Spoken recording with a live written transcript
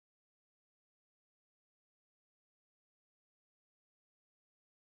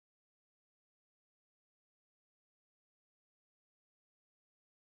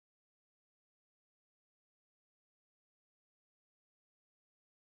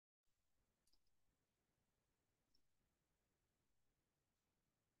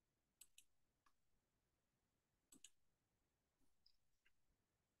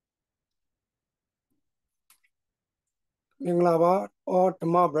Minglaba or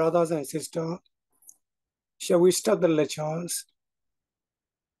Dhamma brothers and sisters, shall we start the lectures?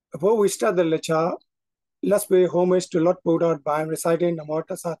 Before we start the lecture, let's pay homage to Lord Buddha by reciting Namo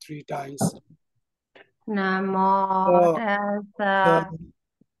Tassa 3 times. Namo Tassa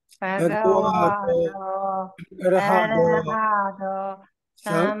Bhagavato Arahato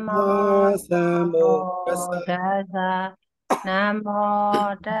Samma Sambuddhassa.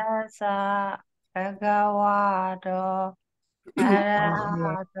 Namo Tassa Bhagavato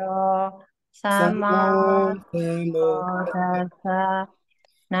Arahato Samma Sambuddhassa.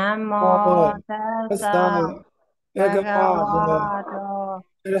 Namo Tassa Bhagavato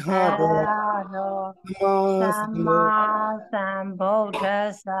Arahato Samma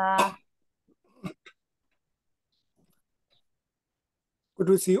Sambuddhassa. Good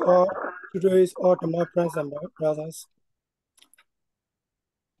to see all today's all Dhamma friends and brothers.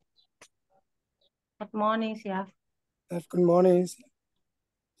 Good morning, Sia. Good morning.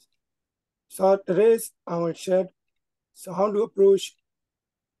 So today's I will share how to approach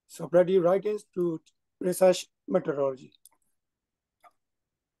sobriety writings to research methodology.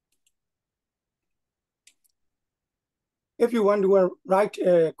 If you want to write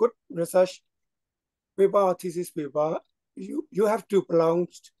a good research paper or thesis paper, you have to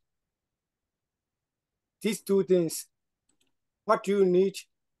balance these two things. What you need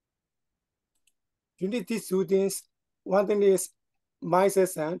these two things. One thing is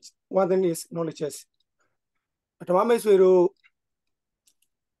mindset and one thing is knowledge. Abhidhamma is where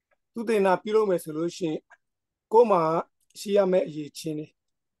today na pilo me solution. Koma siya me ye chini.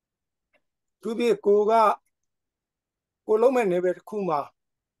 Today koga kolo me nebe kuma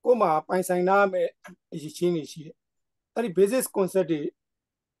koma paisang na me ye chini siya. That is basis concept.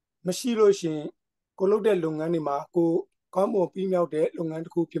 Machilo shin kolo de lungan ni ma ko kamo pimau de lungan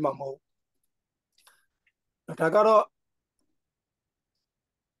ku pimamo. Tagaro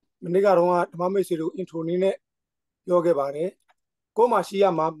Menigaronga Mamesiru intro nine yoga bare. Koma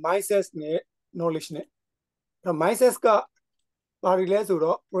shia ma mindset ne knowledge ne. The mindset ka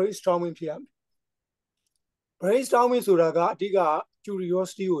parilesuro brainstorming piam. Brainstorming suraga diga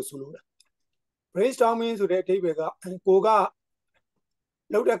curiosity usulu. Brainstorming sure tebega koga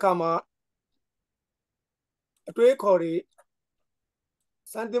lauda kama atwe kori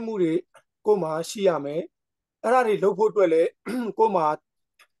santimuri koma shia me. Arari lopo dwele koma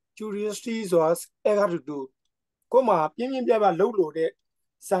curiosity was ever to do. Koma pin biaba low de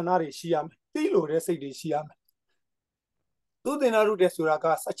sanari shiam, tilo de say de shiam. Do the Naru de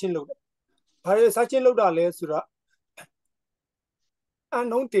Suraga, Sachin Loda. Pare Sachin Loda le Sura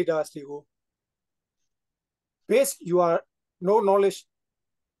unknown data stigo. Base you are no knowledge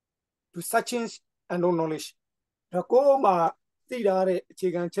to Sachin's and no knowledge. The Koma Tidare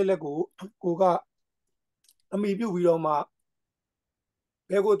Chigan Chelego, Koga Amibu Wiroma.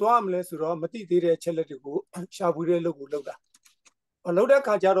 Pego to Amlesura, Mati de Cheletigo, Shabure Loda. A Loda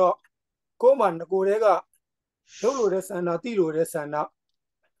Kajaro, Coman, Gorega, Dolores and Atilo Sana.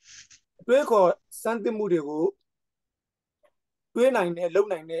 Breako Santimurigo, 29 low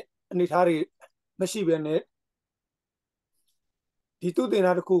 9 and it hurry, Machibene. The 2 day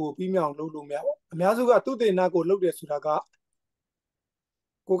Naku, Pimian Lulu Mel. Miazuga 2 day Nago Lodes Suraga.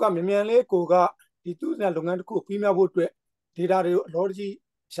 Koga Mimiane, Koga, the 2 Nalunganku, Pimia Woodway, Didari Lorgi,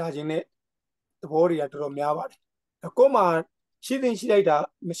 Shajine, the warrior to Romiawa. A coma, she didn't see later,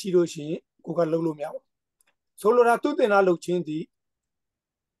 Machiro Shi, Koga Lulu Miao. Solo 2 day Nalu Chindi.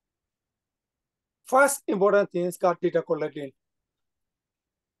 First important thing is data collecting.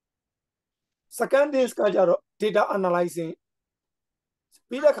 Second thing is data analyzing.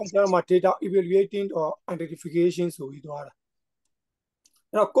 Pila kanjama data evaluating or identification so we do.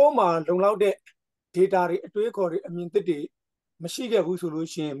 Now, coma long out the data to record I mean the day machine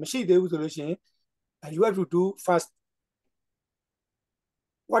solution, solution, and you have to do first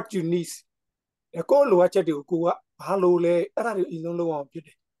what you need. A call watch at you go hello le is no longer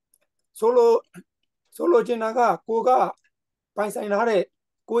solo jenaga koga painsainare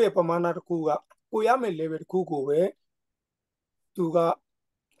koye pamana kuga koyame level kugo we tuga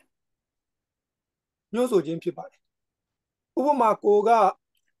nyoso jinဖြစ်ပါတယ်ဥပမာကိုက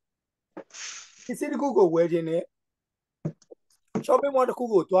ဒီတစ်ခုကိုဝယ်ခြင်းနဲ့ shopping mall တစ်ခု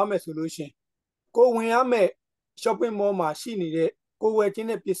ကိုသွားမယ်ဆိုလို့ရှင်ကိုဝင်ရမယ် shopping mall မှာရှိနေတဲ့ကိုဝယ်ခြင်း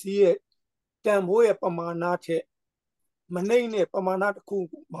တဲ့ပစ္စည်းရဲ့တန်ဖိုးရဲ့ပမာဏထက်မနှိမ့်တဲ့ပမာဏတစ်ခု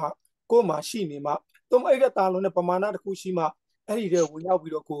မှာကိုမှရှိနေမှာသူမအဲ့တဲ့တာလုံးနဲ့ပမာဏတစ်ခုရှိမှအဲ့ဒီတဲ့ဝင်ရောက်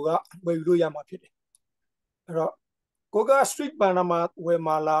ပြီးတော့ကိုကဝယ်ယူလို့ရမှာဖြစ်တယ်အဲ့တော့ကိုက street banner မှာဝယ်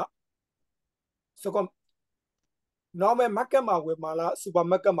မှာလားဆိုတော့ normal market မှာဝယ်မှာလား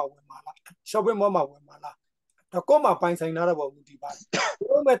supermarket မှာဝယ်မှာလား shopping mall မှာဝယ်မှာလား The coma pines and another one.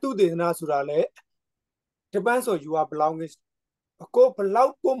 Over to the Nasurale depends on you are belonging. A co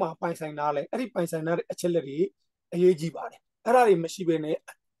loud coma pines and nale, any pines and another artillery, a yeji body. Arari machine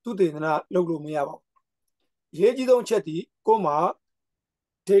to the logo meava. Yeji don't chetty, coma,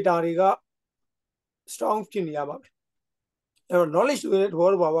 data strong kiniaba. Knowledge to it,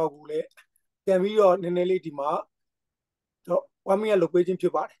 what about Gule, can we or Neneli Dima, one me locating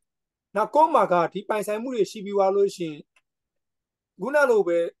people. Now, coma got, he finds a movie, she be valuation.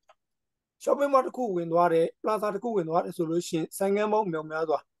 Gunalobe, shopping mart cool in water, plaza cool in water solution, Sangamo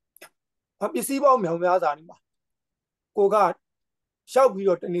Melmada. Up you see about Melmada anima. Go God, shall be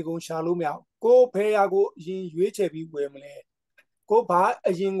your Tenigo Shalomia. Go pay a go in UHB Wemley. Go buy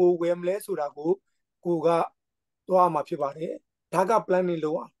a jingo Wemley Surago, Goga, Doama Pibare, Taga planning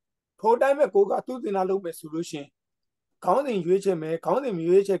lower. Told time a Goga to the Nalobe solution. Counting UHM, counting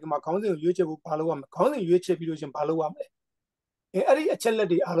UHM, counting UHM Paloam, counting UHM Paloam. Every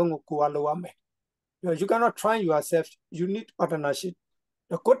acheladi along Kualoame. You cannot try yourself, you need partnership.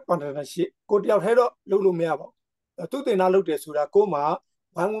 The good partnership, good your head of Lulu Meavo. The two things I looked at Surakoma,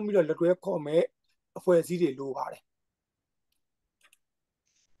 one woman will let come for a city Luare.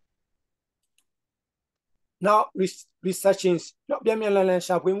 Now, researching Yamilan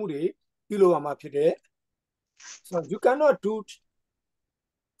Shapimuri, below a map today. So you cannot do it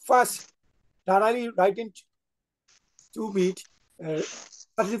fast, thoroughly writing 2 beat,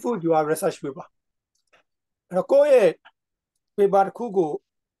 34 you are research paper. Rakoye paper Kugo,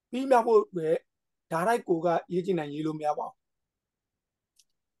 Pimabo, Tarai Koga, Yajin and Yellow Miaba.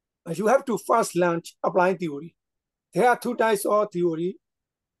 You have to first learn applying theory. There are 2 types of theory.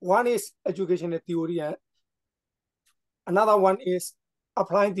 One is educational theory, and another one is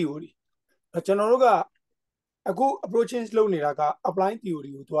applying theory. A Chanoga, a good approaching slow Niraga, applying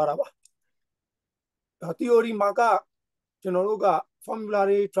theory with Waraba. A theory Maga, Chanoga,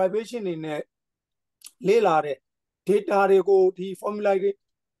 formulary tribation in a Lelare, data go, the formulary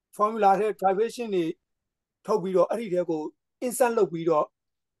tribation is Tobido, Arigo, instant Lobido.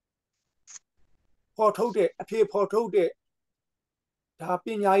 Portote, appear portote.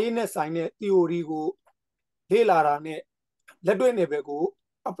 Tapina in a sign theory go, Lelarane, Ledwin Nebego,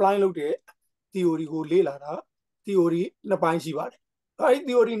 applying look theory go Lelara, theory Napanshi bad. I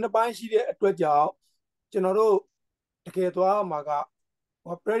theory Napanshi at Twaja, General Ketua Maga,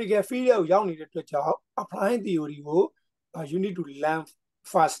 or predicate feel young needed to job, applying theory go, you need to learn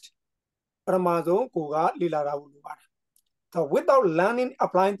fast. Ramazo, Koga, Lilara. So without learning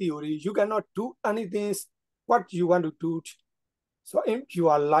applying theory, you cannot do anything what you want to do. So in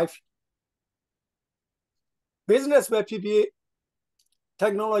your life, business web PPA,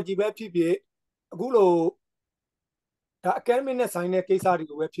 technology web PPA, Gulo, the academy sign a case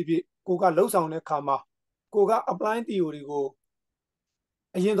article web PPA, Koga lows on a comma, Koga applying theory go.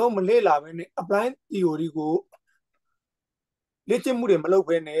 You know, Malela when applying theory go, let him move malo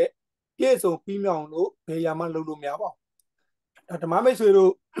when yes, or female no, Payama Lulu Miava. At the Mame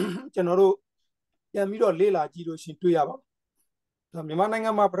Suru, General Yamido Lela Giro Shintuyava. The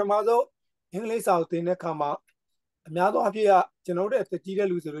Mimananga Pramazo, English out in a comma. Miado Apia, General the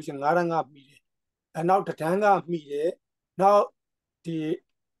Giga resolution, Naranga Mide. And now the Tanga Mide, now the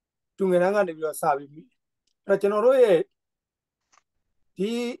Tungaranga de Savi. General,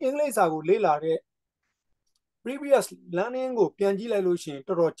 the English are Lela. Previous learning go Piangila Lucian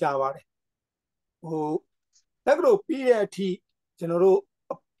to Rochava. Oh, Tagro PAT, General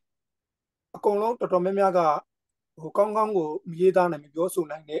Akono to Tomemiaga, who Kongo, Miedan and Yosu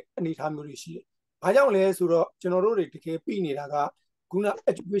Nane, and it Hamurishi. I don't less to General Piniraga, Guna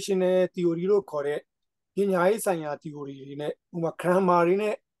education theory core, Pinya Isanya theory in it, Uma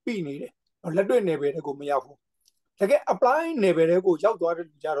Cramarine, Pinire, or Ledo Neve go Miafu. Take applying Neve go Jawar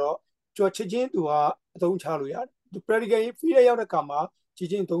Jaro, Chojin to a Don Chaluya, the predicate Fia Kama,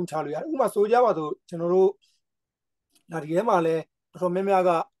 Chijin Don Chaluya, Uma Sojava, General Nariemale,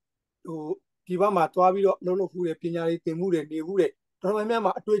 Romemiaga. To Kivama, Tuavi, Lolo, who a Pinari, Temure, Nevure,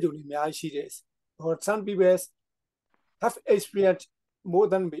 Romema, Tujo, Miashides. Or some people have experienced more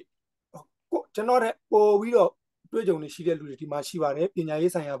than me. Chanore, oh, we are Tujo, Shide, Mashiva,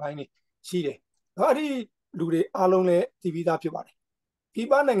 Pinais and Yavani, Shide. Hadi Lude, Alone, Tivida Pibari.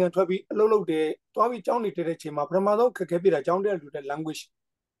 Piban and Toby, Lolo de Tuavi Johnny Terechima, Pramado, Kakabira, John to the language.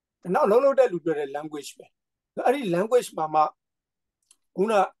 And now Lolo de the language. The language, Mama,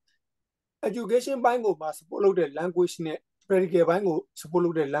 Una. Education bango must follow the language ne predicate bango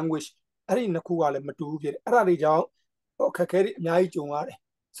follow the language. Ari nakuale matu Ari Jao or Kakeri Nyai Jungare.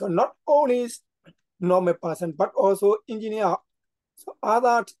 So not only is normal person but also engineer. So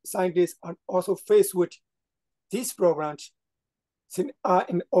other scientists are also faced with these programs are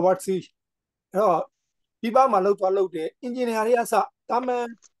in overseas. People malu to allow the engineering as a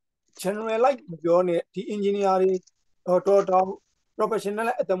general like the engineering or total professional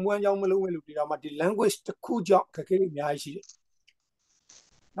at the one young the language the cool job kaki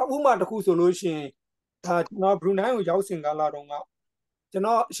now uma the cool solution now Brunei with your single ladonga.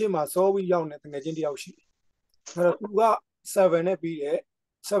 She must so we young at the Nagindi Oshi. There are 7 period,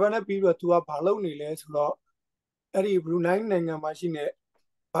 7 period to a baloney less law. Eri Brunei Nanga machine.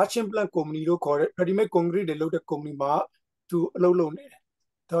 Patching plan community called ready make concrete the loaded company ma to low loan.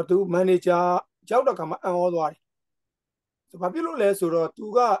 To manage Jauda Kama and all that. So Papilo less or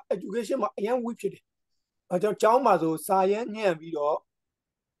to ga education young which it. A Chaumazo, Science, near video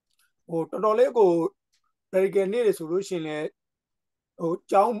or Todolego, very near solution. O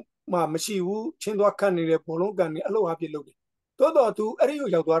Chow Ma Machiu, Chindwa Canny, Pologan, Alo Happy Loaded. Todo to Erio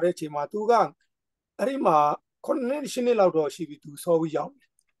Yaguare Chima to gang. Arima, conventional outdoor she to so we young.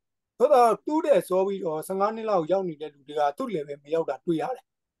 Todo 2 days so we or Sanganila young needed to the 2 level me out at 2 yards.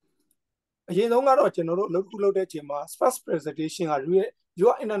 You know, I don't know, local Chima, first presentation are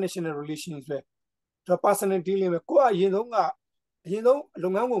your international relations. The person dealing with Koa, Longango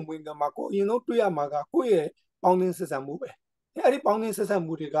Winga Mako, 2 Yamaga, Koe, pounding system move. Every pounding system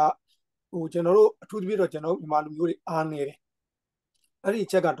Muriga, who general, to be a general, Maluri, Arne. Ari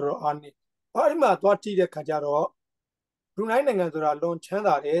check out Arne. Arima, what tea the Kajaro, Brunei and Lon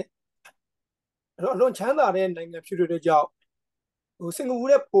Chandare, Lon Chandare, and a few job. Sing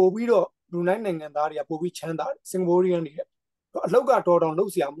wood po widow, Brunei and Daria, po we Chanda, sing Worian. Loga taught on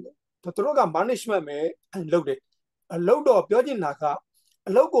Luciam, Totoroga management may and loaded. A load of Yojinaka,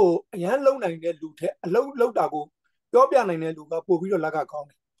 a logo, a yan low nine lute, a low dago, Yobian and Luga, po widow laga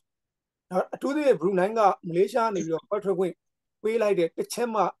county. To the Brunanga, Malaysia, and your quarter wing, we like it,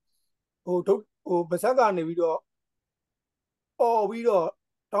 Chema, or Basaga, and video, or video,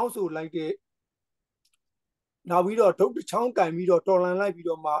 council like it. Now we don't talk the chunk and we don't talk like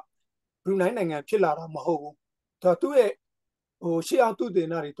video ma Brunei and Chilara Maho. To she out to the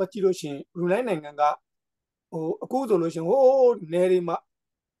Nari, Tachiroshin, Brunei and a good solution. Oh, Nerima.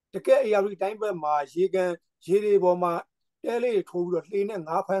 The care every time by ma, Jigan, Jiri Boma, Ellie, told the lean and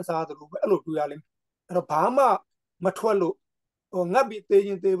half hands out the Hello to Yalim. And a Pama, Matwalo, or Nabi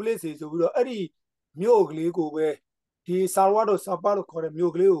taking the places over Eddie, Mugli go away. The Salvador Sabalo called a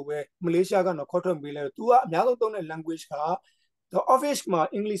Mugli where Malaysia got a cotton bill to a Malaton language car. The office ma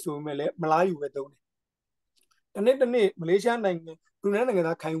English to Malayu with only. And then the name Malaysia and Brunei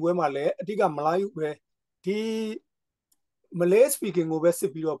and kind of Malay, Diga Malayu where the Malay speaking over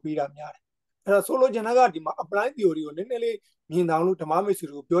Sipio Pira Yard. Solo Janagadima applied the Orion, Nelly, Ninau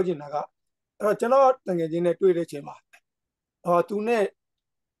Tamamisu, Piojinaga. Rachana Tangajina to the Chema. Or to net,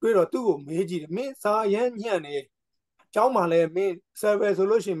 2 Meiji, me, Sa Yan Yan. Chaumale mean survey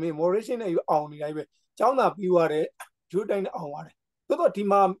solution mean more you own it. Chauna Piware, Jutain on Toto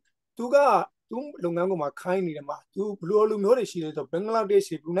Timam, Tuga, Tum Lungangoma kindly ma, 2 Blue Lumorishi, the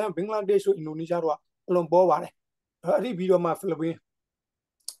Bangladesh, Bangladesh, Indonesia, Lombovare. Hurry Bidoma Philippine.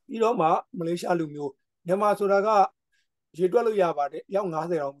 Bidoma, Malaysia Lumio, Yama Suraga, Jedwalu Yabade, young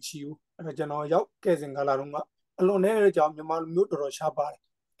other on Shiu, and a general Yau, Kazing Galaruma, alone air job, Yamal Mutro Shabar.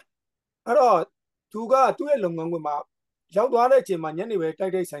 Tuga, 2 Lungangoma. Yauare Chima anyway,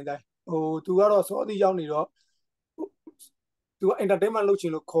 Tide Sanda. Oh, Tugaro saw the Yauniro to entertainment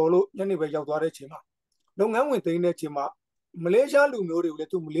Lucino Colo, anyway, Yauare Chima. Long and with the Chima, Malaysia Lumuri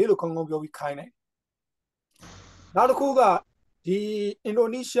to Mulilo Congo Yovikine. Now the Kuga, the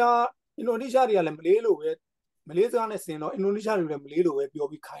Indonesia real Malilo with Malaysia and Sino, Indonesia real Malilo with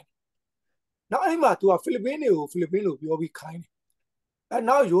Yovikine. Now I'm to a Filipino Yovikine. And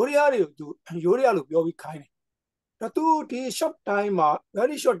now Yoria to Yoria Yovikine. To the short time,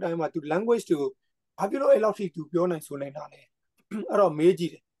 very short time to language to Abilo Elafi to Biona Sunanane. Or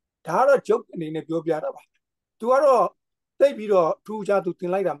Meiji. Tara joke in a Biobia. To our they be to Jatu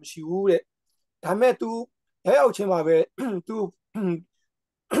Tinlaidam, she would Tame to Chema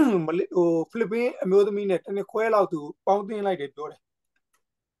to Philippine Amusement and a quail out to pounding like a door.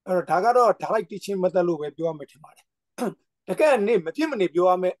 Or Tagaro, Talik teaching Matalu with Biometimare. Again, name a few minutes you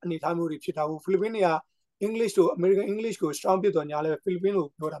are made any time we reach out Philippine. English to American English go strong bit on Yale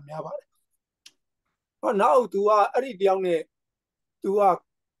Filipino Yaba. But now to a Aridiane to a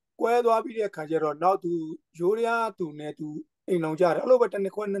Quadoabia Cajero, now to Julia to Ne to Inojar, all over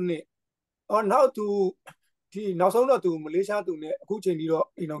the or now to the Nasona to Malaysia to Ne Kucheniro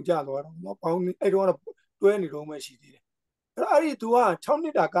Inojar or no pound. I don't want to do any Roma she did. Ari to a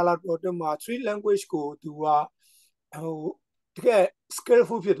Chonida Galat or the 3 language go to a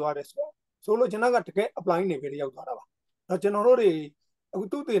skillful fit what as well. solo Janaga take applying a very out. Generally,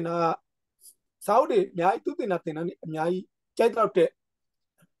 Ututina Saudi, Yai Tutina, Yai, check out it.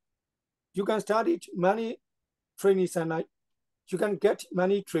 You can study many trainees and you can get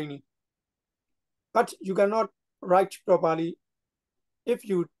many training, but you cannot write properly if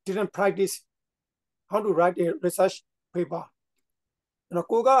you didn't practice how to write a research paper.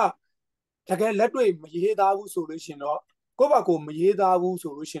 Koga, again, let me Yedawu solution or Kobako Yedawu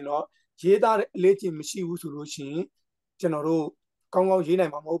solution or Yeda late Mishiwu solution, General Congo Yena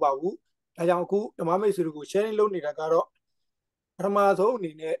Mamobawu, Ayanku, the Mame Suru, sharing loan in a garo, Ramazo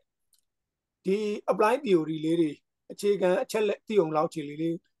in the applying theory lady, a chicken, a chell, the young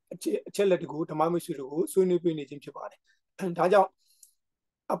lauchi, a chell to go to Mame Suru, soon if we need him to buy. And Taja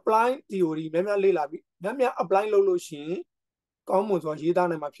applying theory, Memia Labi, Memia applying Lolo Commons or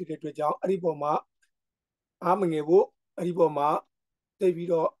Yidana Mapita to Jow, Ariboma, Amangebo, Ariboma,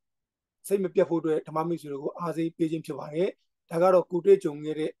 David or same Piafu to Tamamisu, as a pigeon Chivare, Tagaro Kute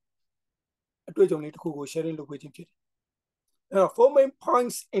Jungere, a Twitch Kugo sharing the Pigeon. There are 4 main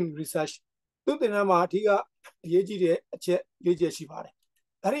points in research. To the Namatiga, Yeji, a chair, Legia Shivare.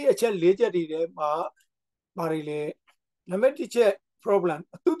 Ari a chair later did Marile, Nametiche problem.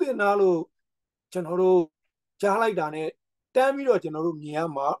 To the Nalu, Chanoro, Chalai Dane. Time you general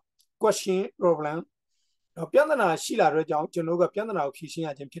Myanmar question problem. Piana Sheila Rajang, Genoga Piana fishing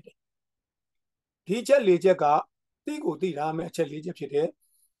at Jim Kitty. Teacher Lejaga, Tigo Dira, Matcha Leja Pite.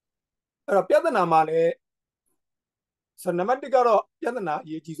 Piana Male Sanamatica Piana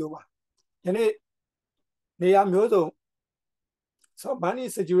Yejizova. Yene Nea Myozo. So money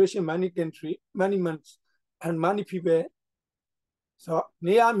situation, money country, many months, and many people. So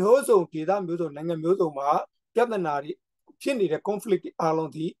Nea Myozo, Tida Myozo, Nanga Myozo Ma, Pianari. The conflict along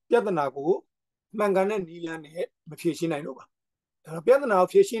the Piadanago, Mangana Nilan, Mafishin I know. Piadana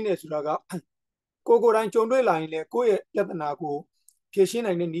fishing is Raga, Coco Rancho line, Coe Piadanago, fishing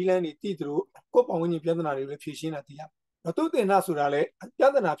and Nilan Titru, Copawini Piadanari fishing at the end. But to the Nasurale,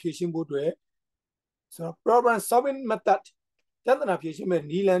 Piadana fishing woodway. So, problem solving method. Piadana fishing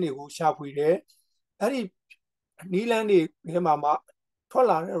Nilan who sharp with it. Any Nilan, Mama,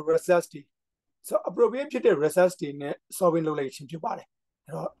 Tola research. So appropriate research in solving relation to body.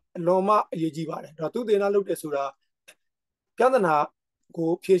 Loma Yeji body. Ratu de Nalu de Sura Piadana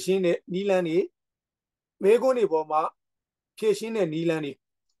go Piashine Nilani, Megoni Boma, Piashine Nilani,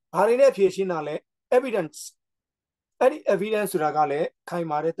 Harine Piashinale, evidence. Any evidence Ragale,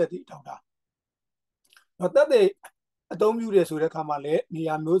 Kaimare the Tauda. Not that they don't use Sura Kamale,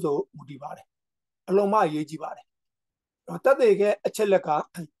 Niamuzo Mudibare. Aloma Yeji body. Not that they get a chelaka.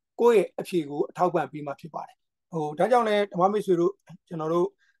 A few Tauban be much about it. Oh, Tajane, Mamisuru,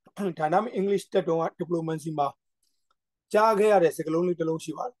 General, Dynamic English diplomacy. Jagare is a lonely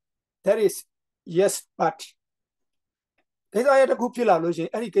Shiva. That is, yes, but. As I had a cupula losing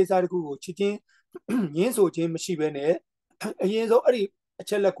any case I go, cheating, Yenso Jim Shibene, a Yenso Ari, a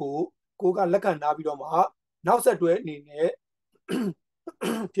Chelaco, Koga Lakan Nabidoma, now said to it in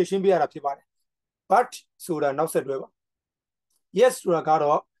Kishimbia Raptibar. But Sura now said, yes,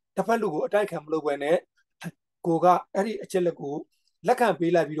 Ragaro. Tapalugo attack him low when Goga, Eri Chelago, Lacan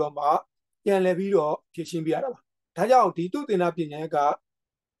Bila Vidoma, Yan Levido, Kishin Biara. Tajao, the two in Apinaga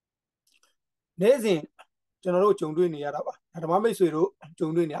Nazin, General Jungduni Yaraba, and Mame Suru,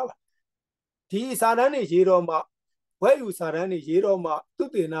 Jungduni Yaba. T. Sarani Jiroma, where you Sarani Jiroma,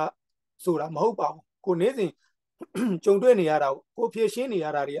 Tutina, Sura Mopa, Kunazin, Jungduni Yara, Opiashini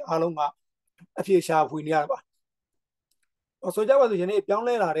Yarari, Alonga, a few sharp with Yaraba. Also, that was the young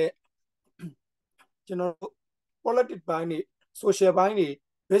lady, general political binding, social binding,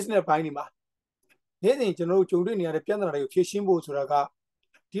 business binding. Then, general children near the piano, fishing boats, Raga,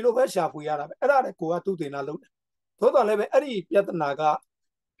 Tilo Vesha, we are a Koa to the Nalu. Total level, any Piatanaga,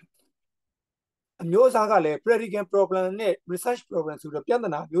 Yosagale, predicate problem, research problems to the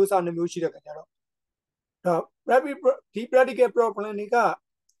piano, use on the music. The predicate problem,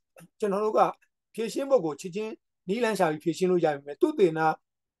 General fishing boat, chicken. Nilan shall be fishing Yam, two dinner,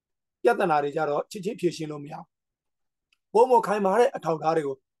 Yatanari Jaro, Chichi fishing Lumia. Bomo Kaimare at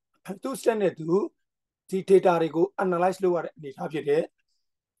Taudarigo. Two standard to the Tetarigo, analyze lower the Happy.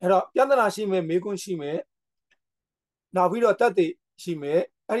 Yatana she may make on she may. Now we are 30, she may,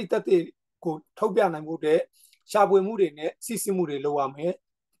 any 30 go Tobian and Mude, Shabwe Mudine, Sisi Mude Loame.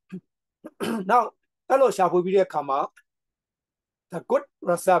 Now, hello, Shabu Vida Kama. The good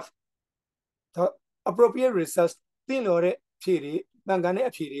reserve. The appropriate research, Tinore, Piri,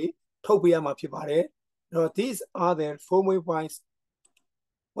 Bangane Piri, Tobia Mapibare. These are the 4 main points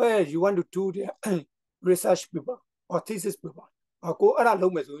where you want to do the research paper or thesis paper. Or go around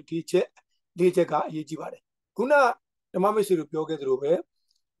Lomas will teach it. ၄ချက်ကရေးကြည့်ပါတယ်ခုနဓမ္မမိတ်ဆွေတို့ပြောခဲ့သလိုပဲ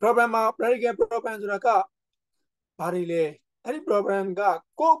program မှာ practical program ဆိုတာကဘာတွေလဲအဲ့ဒီ program က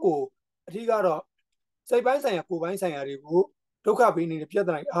ကိုယ့်ကိုအထူးကတော့စိတ်ပိုင်းဆိုင်ရာကိုယ်ပိုင်းဆိုင်ရာတွေကိုဒုက္ခပေးနေတဲ့ပြဿ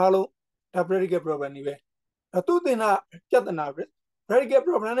နာတွေအားလုံးဒါ practical program တွေပဲသူသင်တာပြဿနာ practical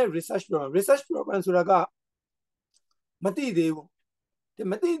program နဲ့ research program ဆိုတာကမသိသေးဘူးဒီ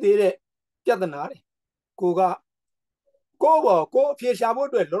မသိသေးတဲ့ပြဿနာတွေကိုအဖြေရှာဖို့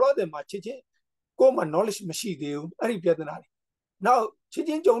အတွက်လောလောဆယ်မှာချစ်ချင်းကိုယ်မှာ knowledge မရှိသေးဘူးအဲ့ဒီပြဿနာတွေနောက်ချစ်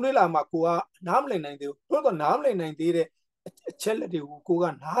ချင်းကြုံတွေ့လာမှာကိုကနားမလည်နိုင်သေးဘူးတို့တော့နားမလည်နိုင်သေးတဲ့အချက်လက်တွေကိုကိုက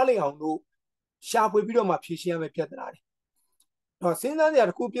နားလည်အောင်လို့ရှာဖွေပြီးတော့မှဖြေရှင်းရမယ့်ပြဿနာတွေတော့စဉ်းစားစရာ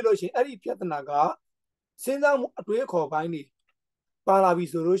တစ်ခုဖြစ်လို့ရှိရင်အဲ့ဒီပြဿနာကစဉ်းစားမှုအတွေးခေါ်ပိုင်းတွေပါလာပြီ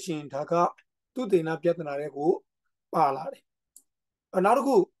ဆိုလို့ရှိရင်ဒါကသူတင်နာပြဿနာတွေကိုပါလာတယ်နောက်တစ်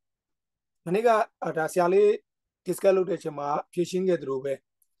ခုမနေ့ကဒါဆရာလေး discuss လုပ်တဲ့အချိန်မှာဖြေရှင်းခဲ့သလိုပဲ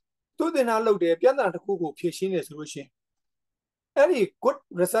သူတင်နာလုပ်တဲ့ပြဿနာတစ်ခုကိုဖြေရှင်းနေဆိုလို့ရှိရင်အဲ့ဒီ good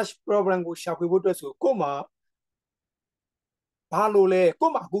research program ကိုရှာဖွေဖို့အတွက်ဆိုကို့မှာဘာလို့လဲ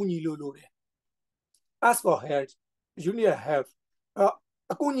ကို့မှာအကူအညီလို့တယ် ask for help you need help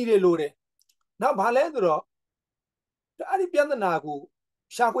အကူအညီတွေလို့တယ်နောက်ဘာလဲဆိုတော့အဲ့ဒီပြဿနာကို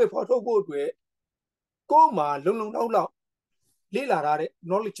ရှာဖွေဖော်ထုတ်ဖို့အတွက်ကို့မှာလုံလောက်လေ့လာထားတဲ့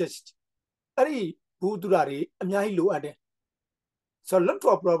knowledge အဲ့ဒီဘူးသူရာတွေအများကြီးလိုအပ်တယ် so look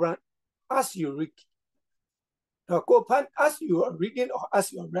for program as you read တော့ကိုဖတ် as you are reading or as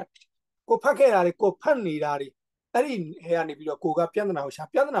you are read ကိုဖတ်ခဲ့တာတွေကိုဖတ်နေတာတွေအဲ့ဒီကနေပြီးတော့ကိုကပြဿနာကိုရှာ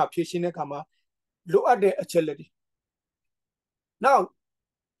ပြဿနာဖြေရှင်းတဲ့အခါမှာလိုအပ်တဲ့အချက်လက်တွေနောက်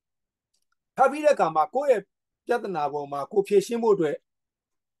ဖတ်ပြီးတဲ့အခါမှာကိုယ့်ရဲ့ပြဿနာပေါ်မှာကိုဖြေရှင်းဖို့အတွက်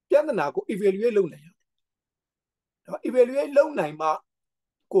ပြဿနာကို evaluate လုပ်နိုင်ရတယ်တော့ evaluate လုပ်နိုင်မှ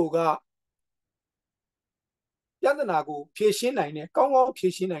ကိုကပြဿနာကိုဖြေရှင်းနိုင်တဲ့ကောင်းကောင်းဖြေ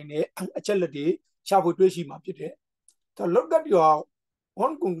ရှင်းနိုင်တဲ့အချက်လက်တွေရှာဖွေတွေ့ရှိမှာဖြစ်တယ်ဆိုတော့ look at your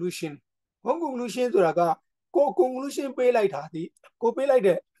one conclusion ဆိုတာကကို conclusion ပေးလိုက်တာဒီကိုပေးလိုက်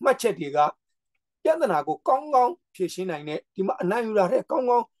တဲ့မှတ်ချက်တွေကပြဿနာကိုကောင်းကောင်းဖြေရှင်းနိုင်တဲ့ဒီမှာအနိုင်ယူလာတဲ့ကောင်း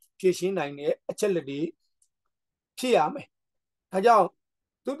ကောင်းဖြေရှင်းနိုင်တဲ့အချက်လက်တွေဖြစ်ရမယ်ဒါကြောင့်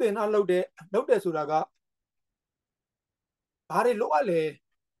သူတင်နာလုပ်တယ်ဆိုတာကဘာတွေလိုအပ်လဲ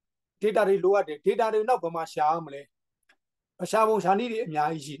data တွေလိုအပ်တယ် data တွေနောက်ဘာမှရှာရမလဲရှာပုံရှာနည်းတွေအများ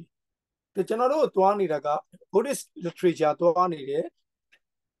ကြီးရှိတယ်ကျွန်တော်တို့သွားနေတာက Buddhist literature သွားနေတယ်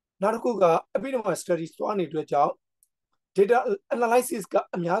နောက်တစ်ခုက Abhidhamma studies သွားနေတဲ့ကြောင့် data analysis က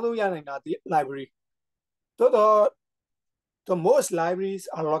အများဆုံးရနိုင်တာဒီ library သို့တော့ the most libraries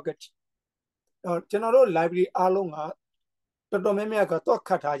are locked ကျွန်တော်တို့ library အားလုံးကတော်တော်များများကတော့ခ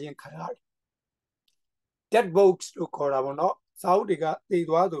တ်ထားခြင်းခံရတယ် dead books လို့ခေါ်တာပေါ့နော်စာအုပ်တွေကတည်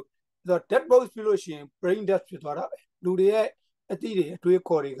သွားဆိုတော့ dead books ဖြစ်လို့ရှိရင် brain death ဖြစ်သွားတာပဲလူတွေရဲ့အသည့်တွေအတွေး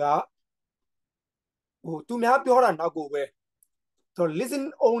ခေါ်တွေကသူများပြောတာနောက်ကိုပဲဆိုတော့ listen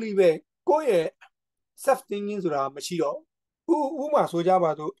only ပဲကိုယ့်ရဲ့ self thinking ဆိုတာမရှိတော့ဥပမာဆိုကြ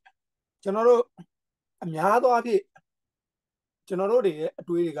ပါစို့ကျွန်တော်တို့အများသောအားဖြင့်ကျွန်တော်တို့တွေရဲ့အ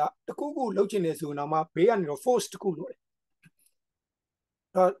တွေးတွေကတခုခုလုပ်ချင်နေဆိုတော့မှဘေးကနေတော့ force တခုလို့တယ်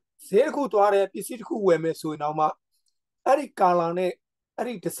ဈေးတစ်ခုသွားတယ်ပစ္စည်းတစ်ခုဝယ်မယ်ဆိုရင်တော့မှအဲ့ဒီ color နဲ့အဲ့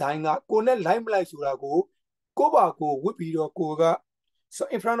ဒီ design ကကိုယ်နဲ့ like မလိုက်ဆိုတာကိုဘာကိုဝတ်ပြီးတော့ကိုက so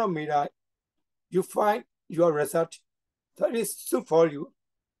in front of mirror you find your result that is suit for you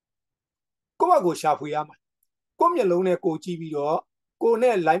ကိုဘာကိုရှာဖွေရမှာကိုမျက်လုံးနဲ့ကိုကြည့်ပြီးတော့ကို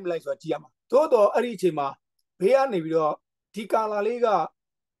နဲ့ like မလိုက်ဆိုတာကြည့်ရမှာသို့တော့အဲ့ဒီအချိန်မှာဘေးကနေပြီးတော့ဒီ color လေးက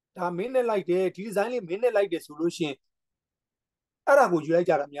ဒါမင်းနဲ့ like တယ်ဒီ design လေးမင်းနဲ့ like တယ်ဆိုလို့ရှိရင်အဲ့ဒါကိုယူလိုက်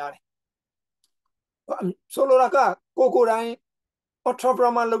ကြတာများတယ်ဆိုလိုတာကကိုတိုင်း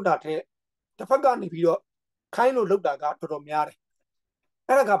entrepreneur လောက်တာတဲ့တစ်ဖက်ကနေပြီးတော့ခိုင်းလို့လောက်တာကတော်တော်များတယ်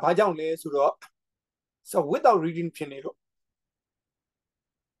အဲ့ဒါကဘာကြောင့်လဲဆိုတော့ so without reading ဖြစ်နေလို့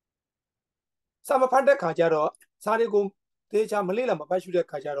စာမဖတ်တဲ့ခါကျတော့စာတွေကိုသေချာမလေ့လာမဖတ်ရှုတဲ့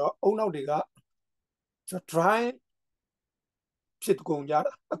ခါကျတော့အုံနောက်တွေက dry ဖြစ်ကုန်ကြ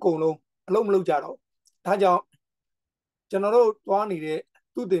တာအကုန်လုံးအလုံးမလုပ်ကြတော့ဒါကြောင့်ကျွန်တော်တို့သွားနေတဲ့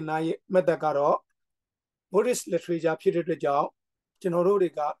သူတင်နာရဲ့ method ကတော့ Buddhist literature ဖြစ်တဲ့အတွက်ကြောင့်ကျွန်တော်တို့တွေ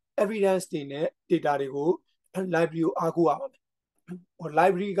က evidence တွေနဲ့ data တွေကို library ကိုအားကိုးရပါမယ်။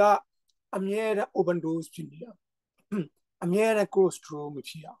 library ကအမြဲတမ်း open doors ဖြစ်နေတာအမြဲတမ်း close door မ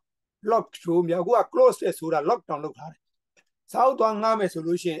ဖြစ်အောင် lock door မြောက်က close တဲ့ဆိုတာ lockdown လုပ်ထားတယ်။စာအုပ်သွားငှားမယ်ဆို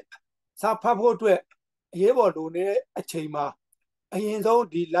လို့ရှိရင်စာဖတ်ဖို့အတွက်အရေးပေါ်လိုနေတဲ့အချိန်မှာအရင်ဆုံး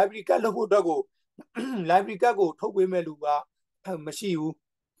ဒီ library card လုပ်ဖို့အတွက်ကို library card ကိုထုတ်ပေးမဲ့လူကမရှိဘူး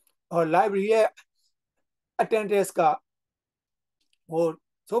။ library ရဲ့ attendance က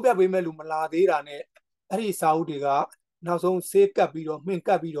ဆုံးဖြတ်ပေးမဲ့လူမလာသေးတာနဲ့အဲ့ဒီစာအုပ်တွေကနောက်ဆုံးဆေးကပ်ပြီးတော့မှင်က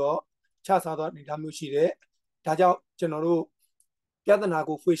ပ်ပြီးတော့ ချစားသွားနေတာမျိုးရှိတယ်ဒါကြောင့်ကျွန်တော်တို့ပြဿနာ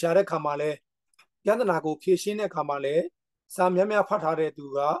ကိုဖွေရှာတဲ့ခါမှာလဲပြဿနာကိုဖြေရှင်းတဲ့ခါမှာလဲစာများများဖတ်ထားတဲ့သူ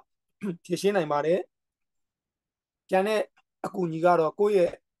ကဖြေရှင်းနိုင်ပါတယ်ကျန်တဲ့အကူကြီးကတော့ကိုယ့်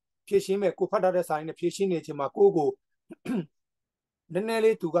ရဲ့ဖြေရှင်းမဲ့ကိုဖတ်ထားတဲ့စာရင်းနဲ့ဖြေရှင်းနေခြင်းမှာကိုယ့်ကိုနည်းနည်း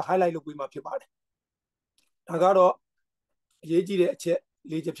လေးသူက highlight လုပ်ပေးမှာဖြစ်ပါတယ်ဒါကတော့အရေးကြီးတဲ့အချက်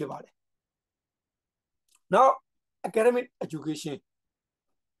၄ချက်ဖြစ်ပါတယ်နောက် academic education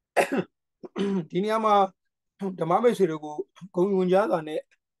ဒီနေရာမှာဓမ္မမိတ်ဆွေတို့ကိုဂုဏ်ဝင်ကြားစွာနဲ့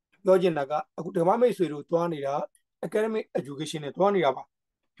ပြောချင်တာကအခုဓမ္မမိတ်ဆွေတို့သွားနေတာ academic education နဲ့သွားနေတာပါ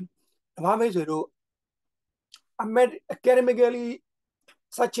ဓမ္မမိတ်ဆွေတို့academically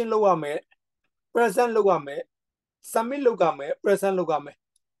searching လုပ်ရမယ် present လုပ်ရမယ် submit လုပ်ရမယ် present လုပ်ရမယ်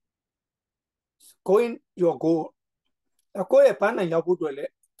going your goal ကိုယ့်ရဲ့ပန်းနိုင်ရောက်ဖို့အတွက်လ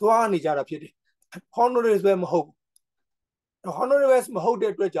ည်းသွားနေကြတာဖြစ်တယ် honorables ပဲမဟုတ်ဘူး honorables မဟုတ်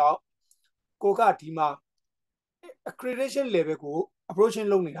တဲ့အတွက်ကြောင့်ကိုကဒီမှာ accreditation level ကို approaching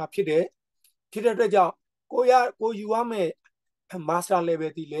လုပ်နေတာဖြစ်တဲ့အတွက်ကြောင့်ကိုယူရမယ့် master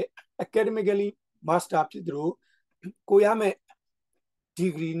level ဒီလေ academically master ဖြစ်သလိုကိုရမယ့်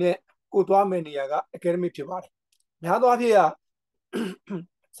degree နဲ့ကိုသွားမယ့်နေရာက academic ဖြစ်ပါတယ်များသောအားဖြင့်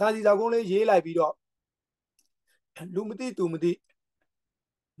စာစီစာကုန်းလေးရေးလိုက်ပြီးတော့လူမသိသူမသိ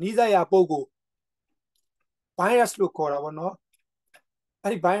နီးစပ်ရာပုံကို bias လို့ခေါ်တာပေါ့နော်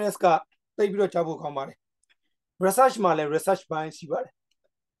အဲ့ဒီ bias ကသိပြီးတော့ကြားဖို့ကောင်းပါတယ် research မှာလည်း research bias ရှိပါတယ်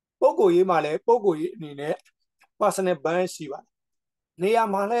ပုံကိုရေးမှာလည်းပုံကိုရေးအနေနဲ့ personal bias ရှိပါတယ်နေရာ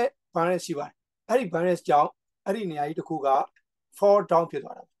မှာလည်း bias ရှိပါတယ်အဲ့ဒီ bias ကြောင့်အဲ့ဒီနေရာကြီးတစ်ခုက fall down ဖြစ်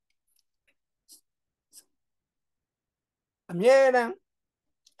သွားတာအမြဲတမ်း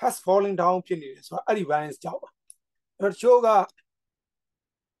has falling down ဖြစ်နေတယ်ဆိုတော့အဲ့ဒီ bias ကြောင့်ပါအဲ့တော့တချို့က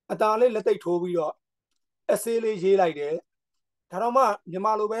အတားလေးလက်သိပ်ထိုးပြီးတော့ essay လေးရေးလိုက်တယ်ဒါတော့မှမြန်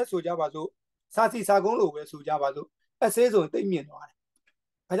မာလိုပဲဆိုကြပါစို့စာစီစာကုန်းလိုပဲဆိုကြပါစို့ essay ဆိုရင်သိမြင်သွားတယ်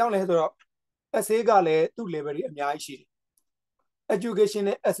ဘာကြောင့်လဲဆိုတော့ essay ကလည်းသူ့ level တွေအများကြီးရှိတယ် education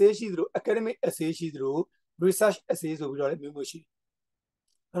နဲ့ essay ရှိသလို academic essay ရှိသလို research essay ဆိုပြီးတော့လည်းမျိုးမျိုးရှိတယ်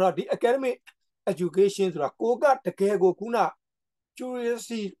အဲ့တော့ဒီ academic education ဆိုတာကိုကတကယ်ကိုခုန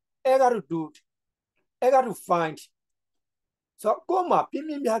curiosity eager to do eager to find ဆိုတော့ကိုမှပြင်း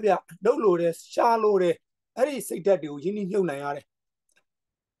ပြင်းပြပြလုပ်လို့တယ်ရှားလို့တယ်အဲ့ဒီစိတ်ဓာတ်တွေကိုရင်းနှီးမြှုပ်နှံရတယ်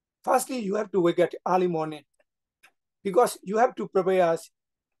firstly you have to wake up early morning because you have to prepare us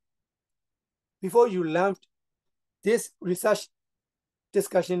before you learn this research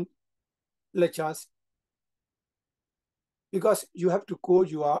discussion lectures because you have to go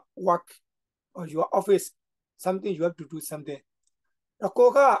your work or your office something you have to do something ကို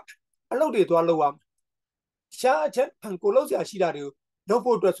ကအလုပ်တွေသွားလုပ်ရမယ်ရှားချက်ကိုလောက်စရာရှိတာတွေကိုလုပ်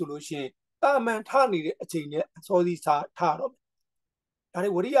ဖို့အတွက်ဆိုလို့ရှိရင်တာမန်ထနေတဲ့အချိန်နဲ့အစောစီးစားထတော့ဒါတွေ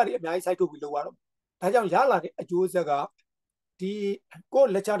ဝရိယတွေအများကြီးစိုက်ထုတ်ပြီးလုပ်ရတော့ဒါကြောင့်ရလာတဲ့အကျိုးဆက်ကဒီကို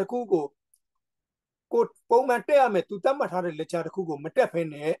လက်ချာတစ်ခုကိုပုံမှန်တက်ရမယ်သူတတ်မှတ်ထားတဲ့လက်ချာတစ်ခုကိုမတက်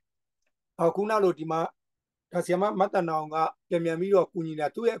ဖ ೇನೆ ခုနလိုဒီမှာဒါဆီယမမတ်တန်အောင်ကပြန်ပြန်ပြီးတော့ကူညီတာ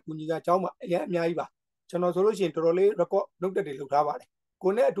သူ့ရဲ့အကူညီကအကြောင်းမှာအရင်အများကြီးပါကျွန်တော်ဆိုလို့ရှိရင်တော်တော်လေး record လုပ်တက်တွေလုပ်ထားပါတယ်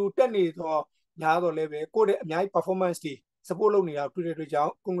ကိုနဲ့အတူတက်နေတော့ညာတော့လည်းပဲကိုယ့်ရဲ့အများကြီး performance တွေ support လုပ်နေတာတွေ့တဲ့အတွက်ကြော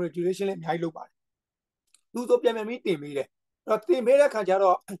င့် congratulation လည်းအများကြီးလုပ်ပါတယ်သူဆိုပြန်ပြန်ပြီးတင်ပေးတယ်အဲ့တော့တင်ပေးတဲ့ခါကျ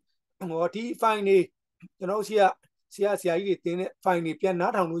တော့ဒီ file တွေကျွန်တော်ရှိရဆရာကြီးတွေတင်တဲ့ file တွေပြန်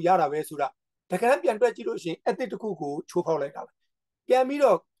နားထောင်လို့ရတာပဲဆိုတာတကယ်ပြန်တွက်ကြည့်လို့ရှိရင် ethic တစ်ခုကိုချိုးဖောက်လိုက်တာပဲပြန်ပြီး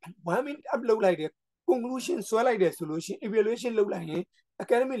တော့ 1 minute up လုပ်လိုက်တယ် conclusion ဆွဲလိုက်တယ်ဆိုလို့ရှိရင် evaluation လုပ်လိုက်ရင်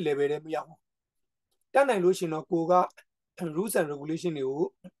academic level ထဲမရောက်ဘူးတက်နိုင်လို့ရှိရင်တော့ကိုက rules and regulation တွေကို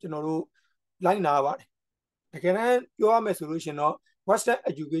ကျွန်တော်တို့လိုက်နာပါတယ်တကယ်တမ်းပြောရမယ်ဆိုလို့ရှိရင်တော့ western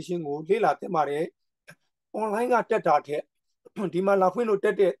education ကိုလေ့လာသင်ပါတယ် online ကတက်တာထက်ဒီမှာလာဖွင့်လို့တ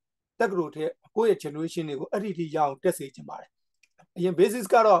က်တဲ့တက္ကသိုလ်ထက်ကိုယ့်ရဲ့ generation တွေကိုအဲ့ဒီထိရအောင်တက်စေချင်ပါတယ်အရင် basis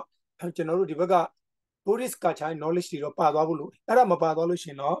ကတော့ကျွန်တော်တို့ဒီဘက်က Buddhist culture knowledge တွေတော့ပါသွားဖို့လို့အဲ့ဒါမပါသွားလို့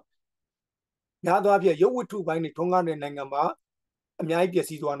ရှိရင်တော့ညာသွားပြရုပ်ဝတ္ထုပိုင်းတွေထုံးကားတဲ့နိုင်ငံမှာအများကြီးပျက်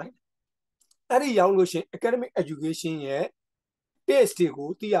စီးသွားနိုင်တယ်အဲ့ဒီရောက်လို့ရှိရင် academic education ရဲ့ taste တွေကို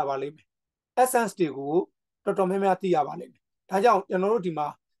သိရပါလိမ့်မယ် essence တွေကိုတော်တော်များများသိရပါလိမ့်မယ်ဒါကြောင့်ကျွန်တော်တို့ဒီမှာ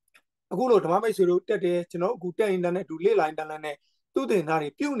အခုလိုဓမ္မမိတ်ဆွေတို့တက်တယ်ကျွန်တော်အခုတက်အင်တာနက်တူလေ့လာအင်တာနက်နဲ့သူသင်သားတွေ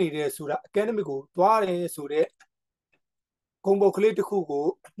ပြုတ်နေတယ်ဆိုတာ academic ကိုသွားတယ်ဆိုတဲ့ဂုဏ်ပုတ်ကလေးတစ်ခုကို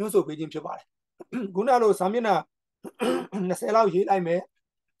ညွှန်းဆိုပေးခြင်းဖြစ်ပါတယ်ခုနလိုစာမျက်နှာ20လောက်ရေးလိုက်မယ်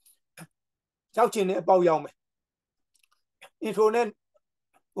ရောက်ချင်တဲ့အပေါက်ရောက်မယ် intro နဲ့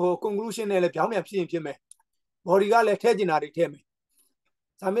conclusion နဲ့လည်းပြောင်းပြန်ဖြစ်ရင်ဖြစ်မယ် body ကလည်းထည့်ကျင်တာတွေထည့်မယ်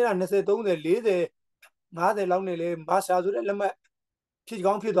စာမျက်နှာ20 30 40 50လောက်နဲ့လည်း master ဆိုတဲ့လက်မှတ်ဖြစ်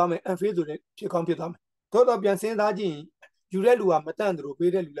ကောင်းဖြစ်သွားမယ် MPhil ဆိုတဲ့ဖြစ်ကောင်းဖြစ်သွားမယ်တော့ပြန်စဉ်းစားကြည့် ယူတဲ့လူကမတန့်သလို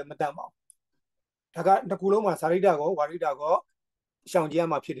ပေးတဲ့လူလည်းမတန့်ပါဘူးဒါကတစ်ခုလုံးမှာစာရိတ္တကောဝါရိတ္တကောရှောင်ကြရ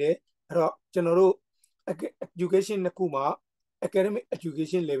မှာဖြစ်တယ်အဲ့တော့ကျွန်တော်တို့ education နှစ်ခုမှာ academic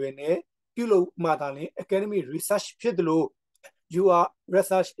education level နဲ့ပြုလုပ်မှသာလျှင် academic research ဖြစ်တယ်လို့ you are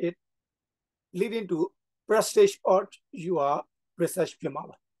research it leading to prestige or you are research ဖြစ်မှာ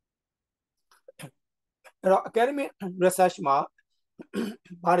ပါအဲ့တော့ academic research မှာ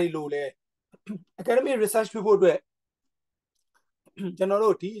ဘာတွေလို့လဲ academic research ဖြစ်ဖို့အတွက်ကျွန်တော်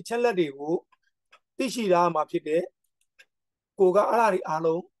တို့ဒီအချက်လက်တွေကိုသိရှိထားမှာဖြစ်တဲ့ကိုကအဲ့ဒါတွေအား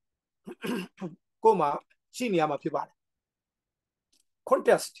လုံးကိုမှရှိနေရမှာဖြစ်ပါတယ်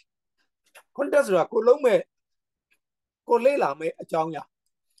context ဆိုတာကိုလုံးမဲ့ကိုလေ့လာမဲ့အကြောင်းအရာ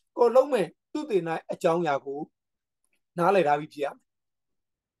ကိုလုံးမဲ့သူတည်နိုင်အကြောင်းအရာကိုနားလည်ထားပြီးဖြစ်ရမယ်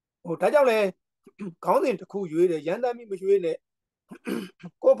ဟိုဒါကြောင့်လဲခေါင်းစဉ်တစ်ခုရွေးတယ်ရန်တမ်းပြီးမရွေးနဲ့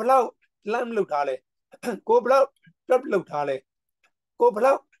ကိုဘလောက်လမ်းလုပ်ထားလဲကိုဘလောက် prep လုပ်ထားလဲကိုဘ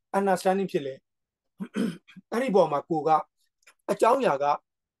လောက် understanding ဖြစ်လဲအဲ့ဒီပေါ်မှာကိုကအကြောင်းအရာက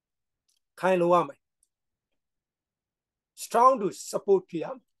ခိုင်လုံရမယ် strong to support ဖြစ်ရ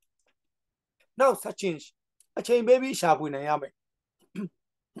မယ်နောက် searching အချိန်ပေးပြီးရှာဖွေနိုင်ရမယ်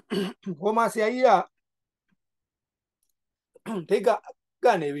ဟိုမှာဆရာကြီးကဒိတ်က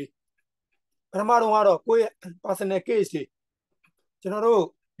တ်နေပြီပထမတော့ကတော့ကိုယ့်ရဲ့ personal case တွေကျွန်တော်တို့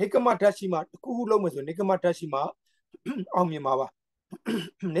နိကမဓာတ်ရှိမှတစ်ခုခုလုံးမယ်ဆိုနိကမဓာတ်ရှိမှအောင်မြင်ပါပါ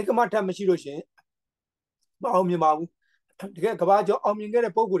နိကမဓာတ်မရှိလို့ရှင်မအောင်မြင်ပါဘူးတကယ်ကဘာကျော်အောင်မြင်ခဲ့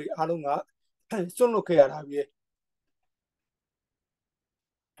တဲ့ပုံကိုယ်တွေအားလုံးကစွန့်လွတ်ခဲ့ရတာပဲ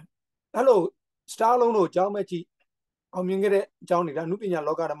အဲ့လို star လုံးတို့အကြောင်းမဲ့ကြည့်အောင်မြင်ခဲ့တဲ့အကြောင်းတွေဒါအနုပညာ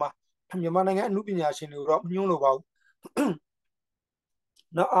လောကဓမ္မမြန်မာနိုင်ငံအနုပညာရှင်တွေတော့မညွှန်းလို့ပါဘူး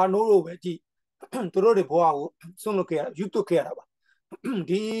နော်အာနိုးတို့ပဲကြည့်သူတို့တွေဘဝကိုစွန့်လွတ်ခဲ့ရယူသွတ်ခဲ့ရတာပါ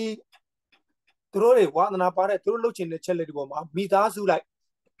ဒီသူတို့တွေဝါသနာပါတဲ့သူတို့လုပ်ချင်တဲ့ချက်လက်တွေပေါ်မှာမိသားစုလိုက်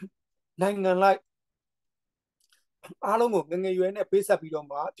နိုင်ငံလိုက်အားလုံးကိုငငယ်ရွယ်နဲ့ပေးဆက်ပြီးတော့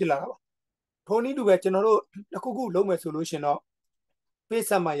မှဖြစ်လာတာပါထိုနည်းတူပဲကျွန်တော်တို့တစ်ခုခုလုပ်မယ်ဆိုလို့ရှင်တော့ပေး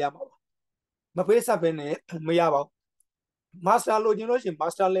ဆက်မှရမှာပါမပေးဆက်ဘဲနဲ့မရပါဘူးမာစတာလို့ကျွန်တော်ရှင်မာ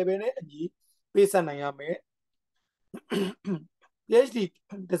စတာ level နဲ့အညီပေးဆက်နိုင်ရမယ် PhD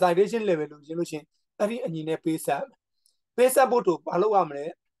dissertation level လို့ကျွန်လို့ရှင်အဲ့ဒီအညီနဲ့ပေးဆက်ဖို့တော့ဘာလုပ်ရမလဲ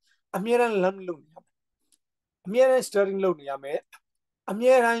အမြဲတမ်း learn လုပ်နေရမယ်အမြဲတမ်း studying လုပ်နေရမယ်အ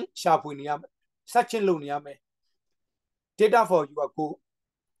မြဲတမ်းရှာဖွေနေရမယ် searching လုပ်နေရမယ် data for your goal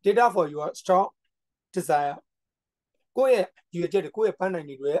data for your strong desire ကိုယ့်ရဲ့ရည်ရွယ်ချက်တွေကိုယ့်ရဲ့ပန်းနိုင်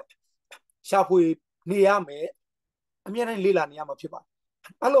တွေရှာဖွေနေရမယ်အမြဲတမ်းလေ့လာနေရမှာဖြစ်ပါတယ်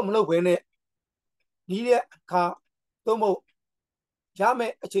အဲ့လိုမလုပ်ဘဲနဲ့ဒီတဲ့အခါသို့မဟုတ်ရမ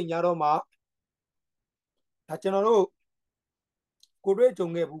ယ်အချိန်ကြတော့မှဒါကျွန်တော်တို့ကိုတွေ့ကြုံ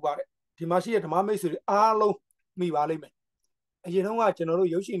ခဲ့ဘူးပါတယ်ဒီမှာရှိတဲ့ဓမ္မမိတ်ဆွေတွေအားလုံးမိပါလိမ့်မယ်အရင်တုန်းကကျွန်တော်တို့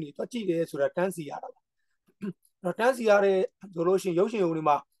ရုပ်ရှင်တွေတွက်ကြည့်တယ်ဆိုတာတန်းစီရတာပါတော့တန်းစီရတဲ့ဆိုလို့ရှိရင်ရုပ်ရှင်ုံတွေ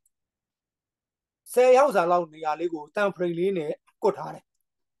မှာ10ရောက်စာလောက်နေရာလေးကိုတန်ဖရိလေးနဲ့ကွတ်ထားတယ်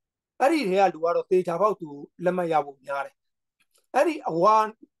အဲ့ဒီထဲကလူကတော့သေချာပေါက်သူလက်မှတ်ရဖို့များတယ်အဲ့ဒီအဝါ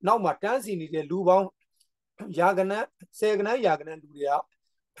နောက်မှာတန်းစီနေတဲ့လူပေါင်းရာကနန်း10ကနန်းရာကနန်းလူတွေက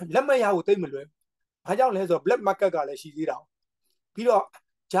လက်မှတ်ရဖို့သိမ့်မလွယ်ဘာကြောင့်လဲဆိုတော့ black market ကလည်းရှိသေးတာပြီးတော့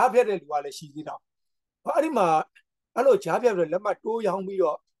ကြားဖြတ်တဲ့လူကလည်းရှိသေးတာအဲ့ဒီမှာအဲ့လိုကြားဖြတ်တဲ့လက်မှတ်တိုးရောင်းပြီး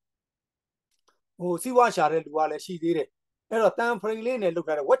တော့ဟိုစီးပွားရှာတဲ့လူကလည်းရှိသေးတယ်အဲ့တော့တန်ဖရိလေးနဲ့လုပ်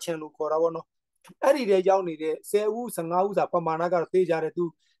ထားတဲ့ဝက်ချန်လို့ခေါ်တာပေါ့နော်အဲ့ဒီထဲရောက်နေတဲ့10ဦး15ဦးစာပမာဏကတော့သေးကြတယ်သူ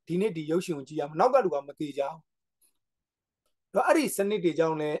ဒီနေ့ဒီရုပ်ရှင်ကိုကြည့်ရမှာနောက်ကလူကမသေးကြဘူးတော့အဲ့ဒီစနစ်တွေကြော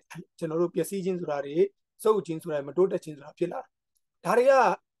င့်လည်းကျွန်တော်တို့ပျက်စီးခြင်းဆိုတာတွေစုပ်ခြင်းဆိုတာမတိုးတက်ခြင်းဆိုတာဖြစ်လာဒါတွေက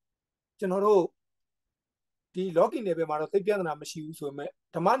ကျွန်တော်တို့ဒီလောကီနယ်ပယ်မှာတော့သိပြဿနာမရှိဘူးဆိုပေမဲ့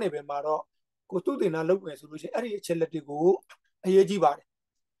ဓမ္မနယ်ပယ်မှာတော့ကိုသူတင်တာလုပ်မယ်ဆိုလို့ရှိရင်အဲ့ဒီအချက်လက်တွေကိုအရေးကြီးပါတယ်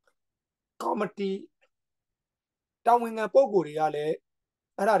ကော်မတီတာဝန်ခံပုံကိုယ်တွေကလည်း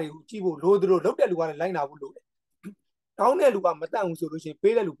အဲ့ဒါတွေကိုကြည့်ဖို့လိုသလိုလုပ်တဲ့လူကလည်းလိုက်နာဖို့လိုတယ်တောင်းတဲ့လူကမတတ်ဘူးဆိုလို့ရှိရင်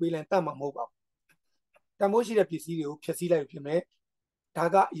ပေးတဲ့လူပေးလိုက်တတ်မှာမဟုတ်ပါဘူးတမိုးရှိတဲ့ပစ္စည်းတွေကိုဖျက်ဆီးလိုက်ဖြစ်မယ်ဒါ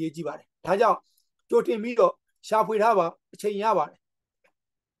ကအရေးကြီးပါတယ်ဒါကြောင့်ကြိုတင်ပြီးတော့ရှာဖွေထားပါအချိန်ရပါတယ်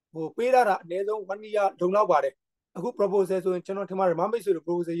ဟိုပေးတာအနည်းဆုံး1 year လုံလောက်ပါတယ်အခု proposal ဆိုရင်ကျွန်တော်ထင်ပါတယ်မမိတ်ဆွေတို့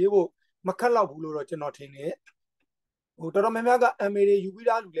proposal ရေးဖို့မခက်တော့ဘူးလို့တော့ကျွန်တော်ထင်တယ်ဟိုတော်တော်များများက MA တွေယူပြီး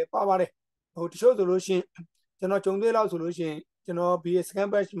သားလူလည်းပါပါတယ်ဟိုတချို့ဆိုလို့ရှိရင်ကျွန်တော်ကြုံသေးလောက်ဆိုလို့ရှိရင်ကျွန်တော် BA scan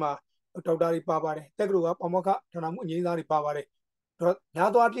batch မှာဒေါက်တာတွေပါပါတယ်တက္ကသိုလ်ကပမောက္ခဌာနမှုအငြိမ်းစားတွေပါပါတယ်တော့များ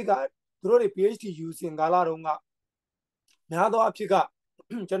သောအားဖြင့်ကသူတို့တွေ PhD ယူစဉ်ကာလတုန်းကများသောအားဖြင့်က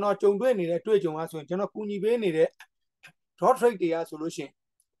ကျွန်တော်ကြုံတွေ့နေတဲ့တွေ့ကြုံရဆိုရင်ကျွန်တော်ကူညီပေးနေတဲ့ doctorate တွေကဆိုလို့ရှိရင်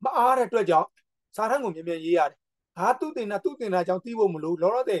မအားတဲ့အတွက်ကြောင့်စာတမ်းကိုမြင်မြင်ရေးရတယ်ဟာသူတင်တာကြောင့်သိဖို့မလို့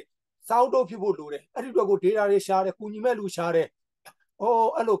လောလောဆယ် South of people do it. I go data share, Kunimelu share.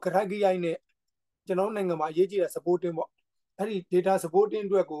 Oh, hello, Karagi in it. Janonanga, Yeji supporting what? Data supporting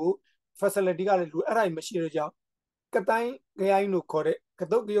to a go, facility to a machine. Katai, Gaino Kore,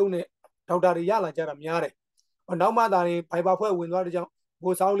 Katogione, Taudari Yala Jaramiare. On Namadani, Paipa when what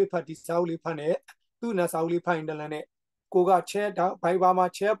was Sauli Party Sauli Pane, Tuna Sauli Pine the Lane, Koga chair,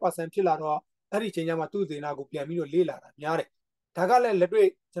 Paibama chair, person Pilaro, Arichayama Tuzi Nagu Piamino Lila, Yare. Tagala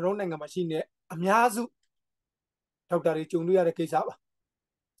Ledre, Janonanga machine, Amiazu, Tautari Chundia Kisaba.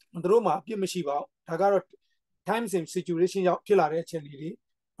 Roma, Pimishiva, Tagaro, times and situation of Pilare Chenidi,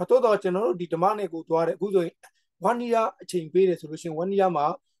 but todo general determine go to our good 1 year change period solution, 1 year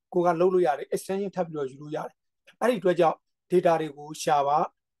ma, Koga Lulu exchanging tableau Yar. I need to a job, data go Shava,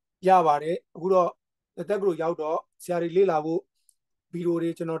 Yavare, Guro, the Dagro Yaudo, Sari Lilavu, Piru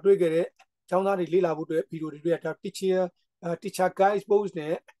Rich and Trigger, Chaunari Lilavu, Piru teacher guys, both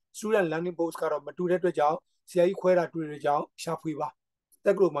student learning postcard of Matura Jow, Sia Quera to Jow, Shafiva.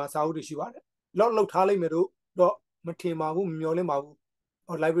 The group must out issue. Lot Tali Meru, Dot Matemavu, Myolemavu,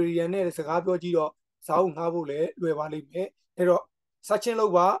 or librarian is a Gabogi, Sao Havule, Luevali, such a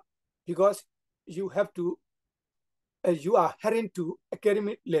low because you have to, you are heading to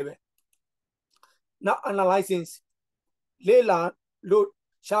academic level. Now analyzing Leila, Lord,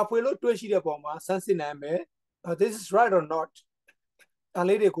 Shapuelo to a sheet bomber, Sansiname, this is right or not. A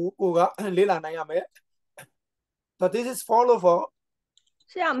lady Kuga and Leila Nayame. But this is follow for.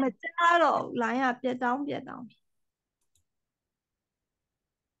 Hello,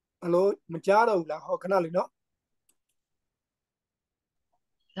 Machado, how can I know?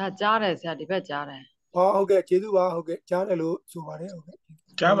 Okay, Chidua, okay, Chanelo, so what?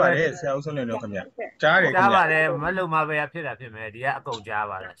 Java is also no come here. Java, Maluma, we appear at him, Diaco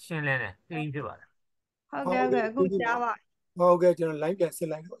Java, Shinlen, Java. Okay, General Line can say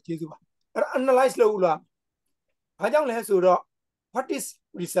like Chidua. Analyze Lula. I don't have to. What is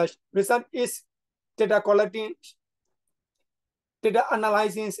research? Research is data collecting, data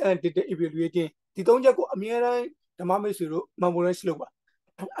analyzing, and data evaluating. The don't go Amira, the Mama Suru, Mamura Slova.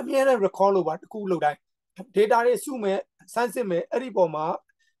 Amira recall over the cool load. Data resume, Sansime, Eriboma,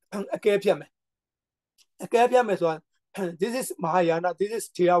 a capiam. A capiam is one. This is Mahayana, this is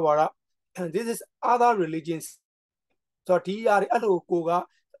Tiawara, and this is other religions. So TR Koga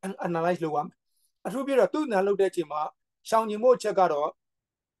and analyze Luam. A Rubira Tuna looked at him. Shang Yimo Chagaro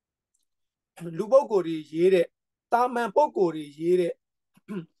Lubogori Yere, Taman Pogori Yere,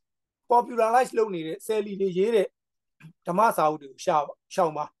 popularized Loni, Sally Yere, Tamasa,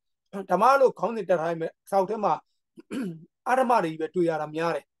 Shauma, Tamalo, County Time, Soutema, Adamari, to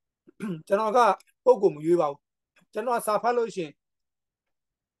Yaramyare, Janoga, Pogum, Yuva, Janoa Sapalotion,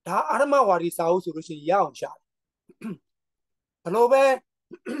 Adamawari South Solution Young Shot. Hello,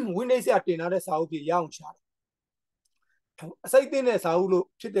 when they say at another South Young Shot. Saitin as Aulo,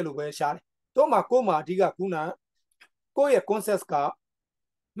 Chitelu Shari. Toma Coma, Diga Kuna, Koya Conceska,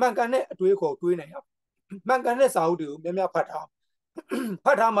 Mangane to echo to in Manganes audio, Memia Pata,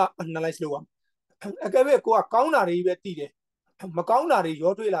 Patama, analyze Luam. A Gaveco, a counary vetide, Macaunari,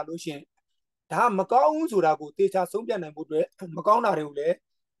 Yotuela Lucien. Tam Macaun Surago, Tita Sumpian and Budre, Macaunari,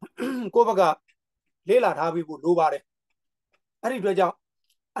 Kovaga, Lela Habi would do bare. Aribeja,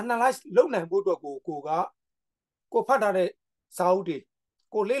 analyze Lona Budogo, Koga. Go Patare Saudi,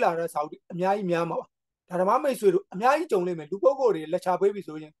 go Lila Saudi, Miai Miama. Taramama is Miai only men, Lupogori, Lecha baby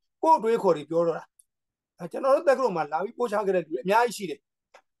so go to a corridor. Piora. I cannot the room, Lavi Pochaga, Miai Shide.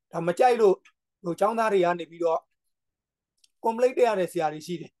 Tamachailo, no Chaunari and the video. Complete Aresiari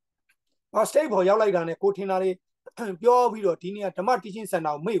Shide. Or stay for Yala and a cotinari, pure video, Tinia, Tamaticians and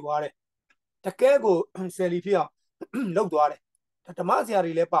now may worry. The Kago, Selifia, Logware. Tatamazia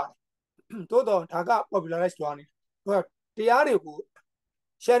Rilepa. Todo Taga popularized one. But Tiarico,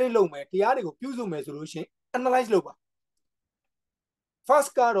 Sherry Lome, Tiarico, Puzume solution, analyze Loba.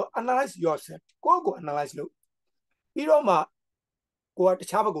 First card, analyze yourself. Go analyze Loba. Iroma, go at the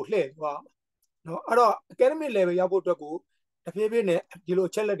Chabago Lay. No, Academy level Yabotago, the Fabine, Dilo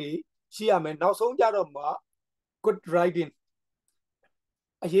Chelady, Siaman, now so Yaroma, good writing.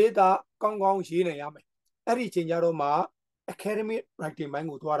 A Yeda, Kongong Shina Yame, Eri Yaroma, Academy writing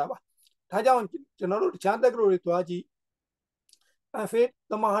Mango to Araba. Tajan General Chantagro Rituaji, I fed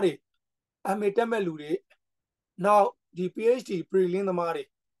the Mahari, I made Tamelure. Now the PhD prelim the Mari.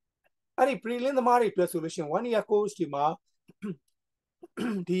 I prelim the Mari to a solution 1 year course to Ma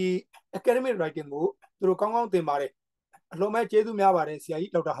the academic writing book through Kong de Mari. Loma Jedu Mavare, Sia,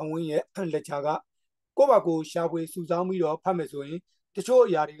 Dr. Hawi, and Lechaga, Kovago, Shawe, Suzami or Pamazoni, the show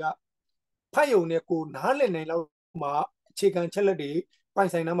Yariga, Pioneer, Nalen and Ma, Chicken Chelady. ပို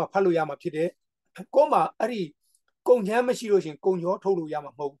င်ဆိုင်နာမှာဖတ်လို့ရမှာဖြစ်တယ်ကိုမှအဲ့ဒီကုံချမ်းမရှိလို့ရှင်ကုံချောထုတ်လို့ရ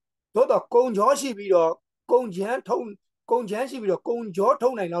မှာမဟုတ်ဘူးသို့တော့ကုံချောရှိပြီးတော့ကုံချမ်းရှိပြီးတော့ကုံချောထု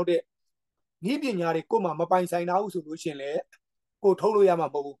တ်နိုင်တော့တဲ့ဤပညာတွေကိုမှမပိုင်ဆိုင်တော့ဘူးဆိုလို့ရှင်လေကိုထုတ်လို့ရမှာ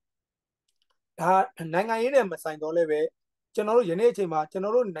မဟုတ်ဘူးဒါနိုင်ငံရေးနဲ့မဆိုင်တော့လည်းပဲကျွန်တော်တို့ယနေ့အချိန်မှာကျွန်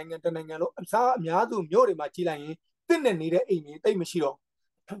တော်တို့နိုင်ငံတနိုင်ငံလုံးအစားအများစုမြို့တွေမှာကြီးလိုက်ရင်တစ်နဲ့နေတဲ့အိမ်တွေတိတ်မရှိတော့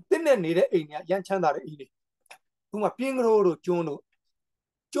တစ်နဲ့နေတဲ့အိမ်တွေကရမ်းချမ်းသာတဲ့အိမ်တွေဥပမာပြင်းကလေးတို့ကျွန်း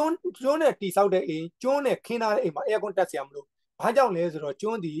နဲ့တိဆောက်တဲ့အိမ်ကျွန်းနဲ့ခင်းထားတဲ့အိမ်မှာ air con တက်เสียမလို့ဘာကြောင့်လဲဆိုတော့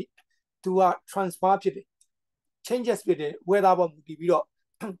ကျွန်းဒီသူက transfer ဖြစ်တယ် changes ဖြစ်တယ် weather ပေါ်မူတည်ပြီးတော့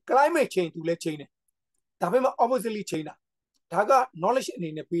climate change သူလည်း change တယ်ဒါပေမဲ့ oppositely change တာဒါက knowledge အနေ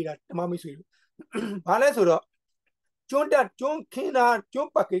နဲ့ပေးတာဓမ္မမိတ်ဆွေတို့ဘာလဲဆိုတော့ကျွန်းခင်းတာကျွ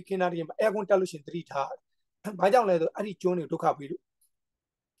န်းပတ်ကိခင်းတာတွေမှာ air con တက်လို့ရှင်သတိထားဘာကြောင့်လဲဆိုအဲ့ဒီကျွန်းတွေဒုက္ခပေးလို့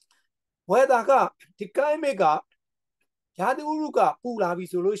weather ကဒီ climate ကရာသီဥတုကပူလာပြီ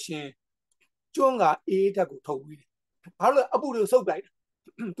ဆိုလို့ရှင်ကျွန်းကအေးဓာတ်ကိုထုတ်ပြီးတယ်ဘာလို့အပူတွေစုပ်လိုက်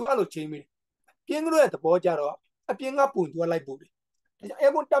သူအဲ့လိုချိန်ပြီးပြင်းကလေးရဲ့သဘောကြတော့အပြင်းကပူသူကလိုက်ပူတယ်ဒါကြောင့်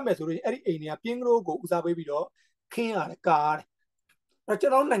air con တက်မယ်ဆိုလို့အဲ့ဒီအိမ်တွေကပြင်းကလေးကိုဦးစားပေးပြီးတော့ခင်းရတယ်ကာရတယ်အဲ့ကျွ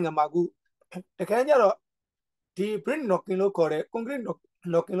န်တော်နိုင်ငံမှာအခုတကယ်ကြတော့ဒီ brick knocking လို့ခေါ်တဲ့ concrete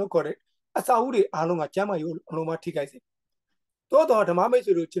knocking လို့ခေါ်တဲ့အစာအုပ်တွေအားလုံးကကျန်းမာရေးအလုံးမထိခိုက်စေတိုးတော့ဓမ္မမိတ်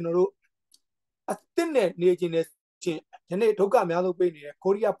ဆွေတို့ကျွန်တော်တို့အသစ်နဲ့နေခြင်းနဲ့ချင်းယနေ့ဒုက္ခအများဆုံးပေးနေတဲ့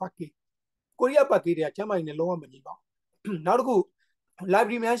ကိုရီးယားပါကီတွေကကျန်းမာရေးနဲ့လုံးဝမညီပါဘူးနောက်တစ်ခု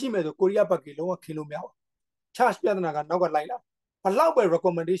library များရှိမယ်ဆိုကိုရီးယားပါကီလုံးဝခင်းလို့မရဘူး charge ပြဿနာကနောက်ကလိုက်လာဘလောက်ပဲ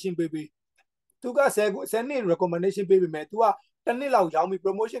recommendation ပေးပြီးသူက10နှစ် recommendation ပေးပြီးမယ်သူကတစ်နှစ်လောက်ရောင်းပြီး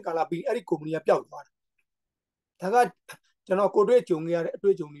promotion ကာလာပြီးအဲ့ဒီ company ကပျောက်သွားတယ်ဒါကကျွန်တော်ကိုတွေ့ကြုံခဲ့ရတဲ့အ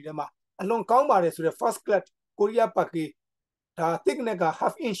တွေ့အကြုံတွေထဲမှာအလွန်ကောင်းပါတယ်ဆိုတော့ first class ကိုရီးယားပါကီဒါ thickness က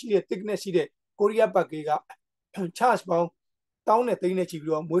half inch ရှိတဲ့ thickness ရှိတဲ့ကိုရီးယားပါကီက charge ပေါင်းတောင်းနဲ့သိန်းနဲ့ချီ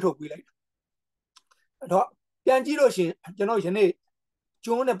ပြီးတော့မွေးထုတ်ပေးလိုက်အဲ့တော့ပြန်ကြည့်လို့ရှင်ကျွန်တော်ယနေ့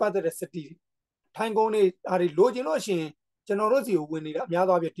ကျွန်းနဲ့ပတ်သက်တဲ့စတီထိုင်ကုန်းတွေဒါတွေလိုချင်လို့ရှင်ကျွန်တော်တို့စီကိုဝင်နေတာအများ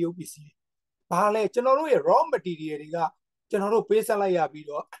သွားပြတရုတ်ပစ္စည်းဘာလဲကျွန်တော်တို့ရဲ့ raw material တွေကကျွန်တော်တို့ပေးဆက်လိုက်ရပြီး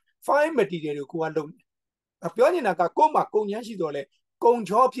တော့ fine material တွေကိုကလုပ်နေပြောနေတာကကို့မှာကုန်ချမ်းရှိတော့လဲကုန်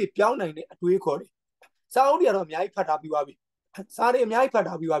ချောဖြစ်ပြောင်းနိုင်တဲ့အတွေးခေါ်တယ်စာအုပ်တွေကတော့အများကြီးဖတ်ထားပြီးပါပြီစာတွေအများကြီးဖတ်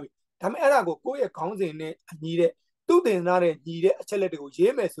ထားပြီးပါပြီဒါပေမဲ့အဲ့ဒါကိုကိုယ့်ရဲ့ခေါင်းစဉ်နဲ့ညီတဲ့သူ့တင်သားတဲ့ညီတဲ့အချက်လက်တွေကို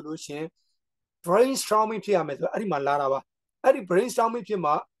ရေးမယ်ဆိုလို့ရှင် brainstorming ဖြစ်ရမယ်ဆိုတော့အဲ့ဒီမှာလာတာပါအဲ့ဒီ brainstorming ဖြစ်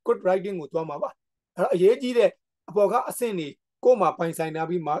မှာ good writing ကိုသွားမှာပါအဲ့တော့အရေးကြီးတဲ့အပေါ်ကအဆင့်တွေကို့မှာပိုင်ဆိုင်ထား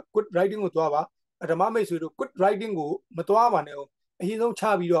ပြီးမှ good writing ကိုသွားပါဓမ္မမိတ်ဆွေတို့ good writing ကိုမသွားပါနဲ့အရင်ဆုံးချ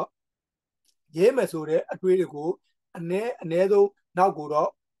ပြီးတော့ရေးမယ်ဆိုတဲ့အတွေးတွေကိုအနည်းဆုံးနောက်ကိုတော့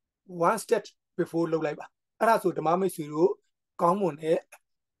one step before လုပ်လိုက်ပါအဲ့ဒါဆိုဓမ္မမိတ်ဆွေတို့ကောင်းမွန်တဲ့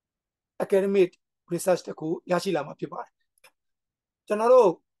academic research တခုရရှိလာမှာဖြစ်ပါတယ်ကျွန်တော်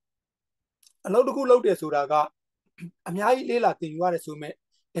တို့အလုပ်တစ်ခုလုပ်တယ်ဆိုတာကအများကြီးလေးလာသင်ယူရတယ်ဆိုမဲ့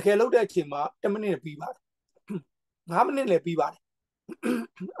တကယ်လုပ်တဲ့အချိန်မှာ10မိနစ်နဲ့ပြီးပါတယ်9မိနစ်လည်းပြီးပါတယ်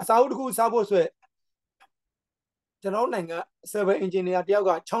အစာအုပ်တစ်ခုစားဖို့ဆိုကျွန်တော်နိုင်ငံ civil engineer တယောက်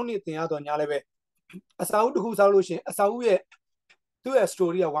က6နှစ်သင်ရတော့ညာလည်းပဲအစာအုပ်တစ်ခုစားလို့ရှင်အစာအုပ်ရဲ့သူ့ရဲ့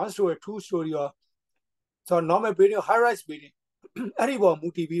story က1 story 2 story ရောဆိုတော့ normal building high rise building အဲ့ဒီပေါ်မူ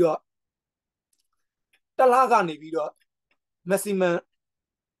တည်ပြီးတော့တလားကနေပြီးတော့ maximum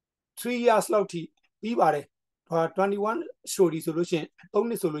 3 years လောက်ထိပြီးပါတယ်21 story ဆိုလို့ရှင်3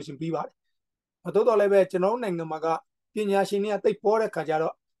နှစ်ဆိုလို့ရှင်ပြီးပါတယ်မတော်တော့လည်းပဲကျွန်တော်နိုင်ငံမှာကပညာရှင်တွေကတိတ်ပေါ်တဲ့ခါကျ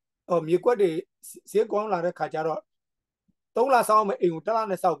တော့မြေကွက်တွေဈေးကောင်းလာတဲ့ခါကျတော့3လစောင်းမယ်အိမ်ကို1လ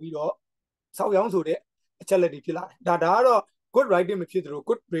နဲ့စောက်ပြီးတော့စောက်ရောင်းဆိုတဲ့အချက်လက်တွေဖြစ်လာတယ်ဒါကတော့ good writing မဖြစ်သလို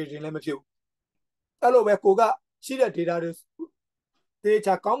good reading လည်းမဖြစ်ဘူးအဲ့လိုပဲကိုကရှိတဲ့ data တွေတေ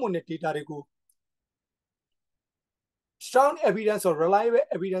ချာကောင်းမွန်တဲ့ data တွေကို strong evidence or reliable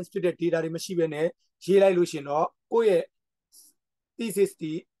evidence ဖြစ်တဲ့ data တွေမရှိဘဲနဲ့ရေးလိုက်လို့ရှင်တော့ကိုယ့်ရဲ့ thesis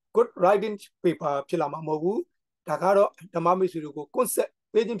ဒီ good writing paper ဖြစ်လာမှာမဟုတ်ဘူးဒါကတော့ဓမ္မမိတ်ဆွေတို့ကို concept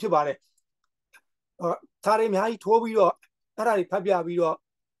ပေးခြင်းဖြစ်ပါတယ်စာတွေအများကြီးထိုးပြီးတော့အဲ့ဒါတွေဖတ်ပြပြီးတော့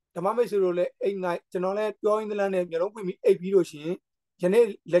ဓမ္မမိတ်ဆွေတို့လည်းအိမ်ငိုက်ကျွန်တော်လည်းပြောရင်းသလားနဲ့မျိုးလုံးဖွင့်ပြီးအိပ်ပြီးလို့ရှင်ယနေ့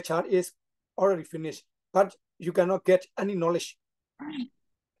lecture is already finished but you cannot get any knowledge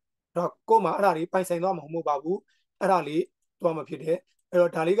တော့ကို့မှာအဲ့ဒါတွေပိုင်ဆိုင်သွားမှာမဟုတ်ပါဘူးအဲ့ဒါလေးသွားမှာဖြစ်တယ်အဲ့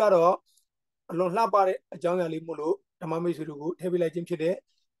တော့ဒါလေးကတော့အလွန်လှပတဲ့အကြောင်းအရာလေးမို့လို့ဓမ္မမိတ်ဆွေတို့ကိုထည့်ပေးလိုက်ခြင်းဖြစ်တယ်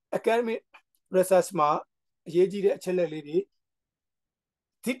academic research မှာအရေးကြီးတဲ့အချက်လက်လေးတွေ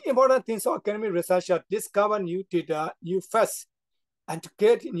the important things of academic research are discover new data new facts and to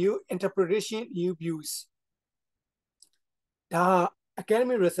get new interpretation new views ဒါ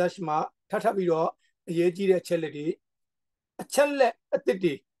academic research မှာထပ်ပြီးတော့အရေးကြီးတဲ့အချက်လက်တွေအသစ်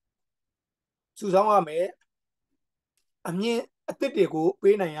တွေစုဆောင်းရမယ်အမြင် အသစ်တွေကို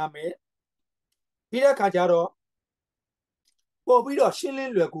ပေးနိုင်ရမယ်ပြီးတဲ့အခါကျတော့ပေါ်ပြီးတော့ရှင်းလ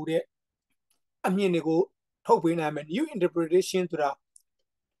င်းလွယ်ကူတဲ့အမြင်တွေကိုထုတ်ပေးနိုင်မယ် new interpretation ဆိုတာ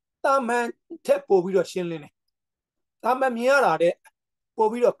တာမန်ထက်ပို့ပြီးတော့ရှင်းလင်းတယ်တာမန်မြင်ရတာတဲ့ပို့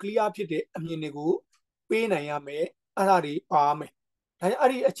ပြီးတော့ clear ဖြစ်တဲ့အမြင်တွေကိုပေးနိုင်ရမယ်အဲ့ဒါတွေပါမယ်ဒါကြောင့်အဲ့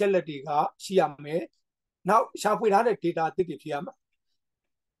ဒီအချက်လက်တွေကရှိရမယ်နောက်ရှာဖွေထားတဲ့ data အသစ်တွေဖြစ်ရမယ်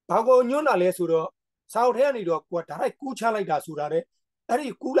ဘာကိုညွှန်းတာလဲဆိုတော့စာအုပ်ထဲကနေတော့ကိုကဒါလိုက်ကူးချလိုက်တာဆိုတာတဲ့အဲ့ဒီ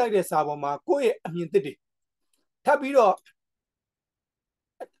ကူးလိုက်တဲ့စာပေါ်မှာကိုယ့်ရဲ့အမြင်သစ်တွေထပ်ပြီးတော့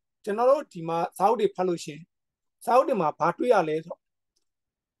ကျွန်တော်တို့ဒီမှာစာအုပ်တွေဖတ်လို့ရှိရင်စာအုပ်တွေမှာဘာတွေ့ရလဲဆိုတော့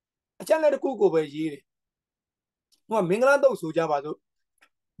အချက်လက်တစ်ခုကိုပဲရေးတယ်ဟိုကမင်္ဂလာတုတ်ဆိုကြပါစို့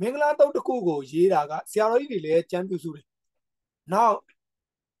မင်္ဂလာတုတ်တစ်ခုကိုရေးတာကဆရာတော်ကြီးတွေလည်းကြံပြုစုတယ်နောက်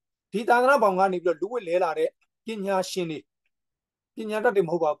ဒီသာသနာ့ဘောင်ကနေပြီးတော့လူဝစ်လဲလာတဲ့ပညာရှင်တွေပညာတတ်တွေမ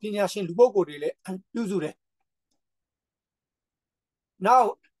ဟုတ်ပါဘူးပညာရှင်လူပုဂ္ဂိုလ်တွေလည်းပြုစုတယ်နောက်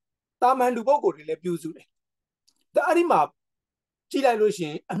တာမန်လူပုဂ္ဂိုလ်တွေလည်းပြုစုတယ်ဒါအဲ့ဒီမှာကြည့်လိုက်လို့ရှိရ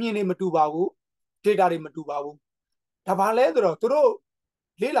င်အမြင်တွေမတူပါဘူး data တွေမတူပါဘူးဒါဘာလဲဆိုတော့သူတို့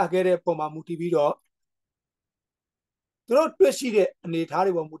လေ့လာခဲ့တဲ့ပုံမှာမူတည်ပြီးတော့သူတို့တွေ့ရှိတဲ့အနေအထား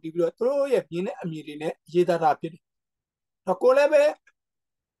တွေပေါ်မူတည်ပြီးတော့သူတို့ရဲ့မြင်တဲ့အမြင်တွေနဲ့ရေးသားတာဖြစ်တယ်တော့ကိုလည်းပဲ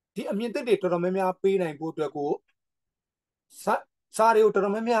ဒီအမြင်သစ်တွေတော်တော်များများပေးနိုင်ဖို့အတွက်ကိုစာတွေကိုတော်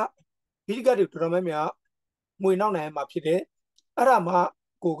တော်များများဗီဒီကတ်တွေတော်တော်များများငွေနောက်နိုင်မှာဖြစ်တယ်အဲ့ဒါမှ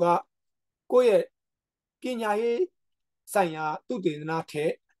ကိုယ့်ရဲ့ပညာရေးဆိုင်ရာသုတေသနထ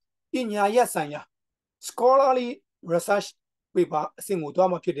က်ပညာရပ်ဆိုင်ရာ scholarly research paper အဆင့်ကိုသွား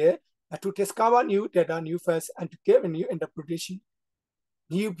မှာဖြစ်တယ် to discover new data new facts and to give a new interpretation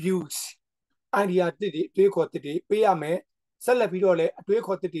new views idea တွေတွေးခေါ်တွေပေးရမယ်ဆက်လက်ပြီးတော့လည်းအတွေး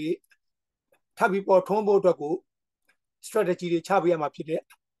ခေါ်တွေထပ်ပြီးပေါ်ထွန်းဖို့အတွက်ကို strategy တွေချပေးရမှာဖြစ်တယ်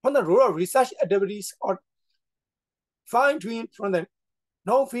on the role of research activities or fine tune from the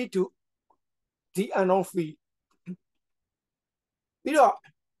known field to the unknown field ပြီးတော့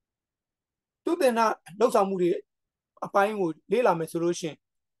သူတင်တာလှုပ်ဆောင်မှုတွေအပိုင်းကိုလေ့လာမယ်ဆိုလို့ရှိရင်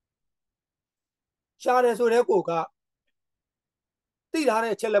ရှားတယ်ဆိုတဲ့ကိုကသိထား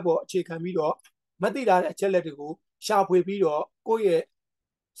တဲ့အချက်လက်ပေါ်အခြေခံပြီးတော့မသိထားတဲ့အချက်လက်တွေကိုရှာဖွေပြီးတော့ကိုယ့်ရဲ့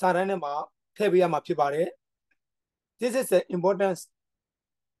စာတမ်းထဲမှာထည့်ပေးရမှာဖြစ်ပါတယ် This is the importance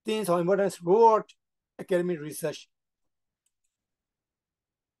things or importance role academic research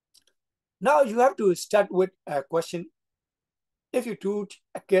now you have to start with a question if you do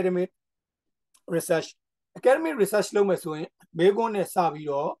academic research လုပ်မယ်ဆိုရင်မေးခွန်းနဲ့စပြီး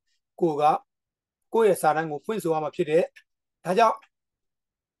တော့ကိုယ့်ရဲ့စာတမ်းကိုဖွင့်ဆိုရမှာဖြစ်တယ်ဒါကြောင့်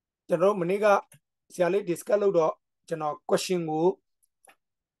ကျွန်တော်မနေ့ကဆရာလေး discuss လုပ်တော့ကျွန်တော် question ကို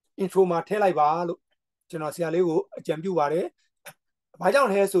intro မှာထည့်လိုက်ပါလို့ကျွန်တော်ဆရာလေးကိုအကြံပြုပါတယ်ဘာကြောင့်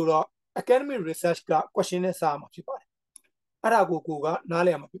လဲဆိုတော့ academic research က question နဲ့စမှာဖြစ်ပါတယ်အဲ့ဒါကိုကနားလ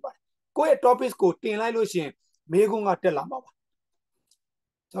ည်ရမှာဖြစ်ပါတယ်ကိုယ့်ရဲ့ topic ကိုတင်လိုက်လို့ရှိရင်မေးခွန်းကတက်လာမှာပါ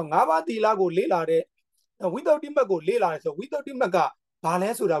ဆိုတော့၅ပါးသီလကိုလေ့လာတဲ့ဝိသုဒ္ဓိမတ်ကိုလေ့လာတယ်ဆိုဝိသုဒ္ဓိမတ်ကဘာလဲ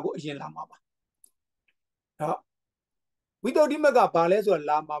ဆိုတာကိုအရင်လာမှာပါနော်ဝိသုဒ္ဓိမတ်ကဘာလဲဆိုတာ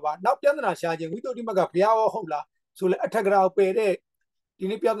လာမှာပါနောက်ပြဿနာရှာခြင်းဝိသုဒ္ဓိမတ်ကဘုရားဟောဟုတ်လားဆိုလဲအထက်ကရာကိုပယ်တဲ့ဒီ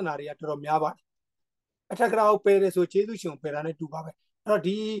နေ့ပြဿနာတွေကတော်တော်များပါတယ်အထက်ကရာကိုပယ်တယ်ဆိုကျေးဇူးရှင်ကိုပယ်တာနဲ့တူပါပဲအဲ့တော့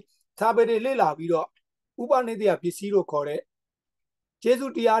ဒီစာပေတွေလေ့လာပြီးတော့ဥပနိဒေယပစ္စည်းလို့ခေါ်တဲ့ကျေး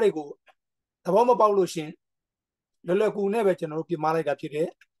ဇူးတရားတွေကိုသဘောမပေါက်လို့ရှင်လွယ်လွယ်ကူနဲ့ပဲကျွန်တော်တို့ပြမလိုက်တာဖြစ်တယ်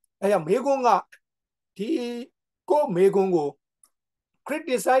အဲကြောင့်မေကွန်းကဒီကိုမေကွန်းကို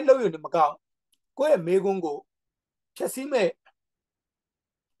criticize လုပ်ရင်မကောက်ကိုယ့်ရဲ့မေကွန်းကိုဖြည့်ဆည်းမဲ့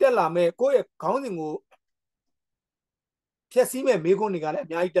တက်လာမဲ့ကိုယ့်ရဲ့ခေါင်းစဉ်ကိုဖြည့်ဆည်းမဲ့မေကွန်းတွေကလည်းအ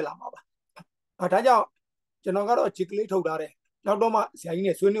များကြီးတက်လာမှာပါဒါကြောင့်ကျွန်တော်ကတော့ဂျစ်ကလေးထုတ်ထားတယ်နောက်တော့မှဆရာကြီး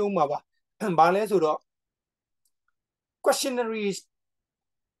နဲ့ဆွေးနွေးဦးမှာပါဘာလဲဆိုတော့ questionnaires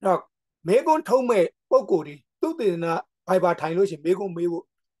တော့မေကွန်းထုံးမဲ့ပုံကိုယ်တွေသူ့တေသနာဘိုင်ဘာထိုင်လို့ရှိရင်မေကွန်းမေးဖို့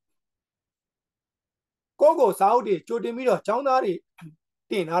ကိုစာအုပ်တွေကြိုတင်ပြီးတော့ကျောင်းသားတွေ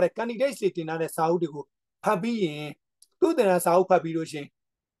တင်ထားတဲ့ candidate တွေတင်ထားတဲ့စာအုပ်တွေကိုဖတ်ပြီးရင်သူ့တင်တဲ့စာအုပ်ဖတ်ပြီးလို့ရှင်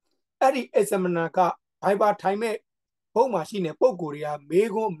အဲ့ဒီ examiner ကဘိုင်ဘာထိုင်မဲ့ဘုံမှာရှိနေပုံကိုယ်တွေကမေ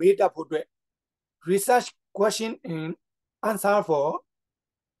ကွန်းမေးတတ်ဖို့အတွက် research question and answer for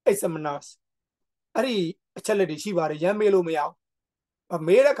examiners အဲ့ဒီအချက်လက်တွေရှိပါတယ်ရမ်းမေးလို့မရဘူး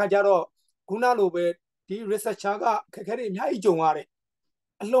မေးတဲ့ခါကျတော့ခုနလိုပဲဒီ researcher ကခက်ခဲတွေအများကြီးကြုံရတယ်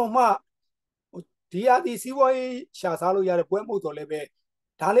အလွန်မှဒီအသည်စီးပွားရေးရှာစားလို့ရတဲ့ပွဲမှုတော်လည်းပဲ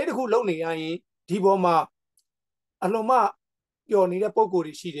ဒါလေးတစ်ခုလုပ်နေရရင်ဒီပေါ်မှာအလွန်မှပျော်နေတဲ့ပုံကိုယ်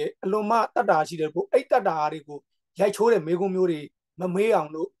တွေရှိတယ်အလွန်မှတတ်တာရှိတယ်ကိုအဲ့တတ်တာတွေကိုရိုက်ချိုးတဲ့မေးခွန်းမျိုးတွေမမေးအောင်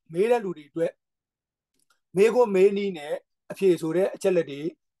လို့မေးတဲ့လူတွေအတွက်မေးခွန်းမေးနည်းနဲ့အဖြေဆိုတဲ့အချက်လက်တွေ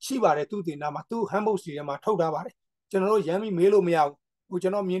ရှိပါတယ်သူ့တင်နာမှာသူ့ handbook တွေထဲမှာထုတ်ထားပါတယ် ကျွန်တော်တို့ရမ်းပြီးမေးလို့မရဘူးဟိုကျွ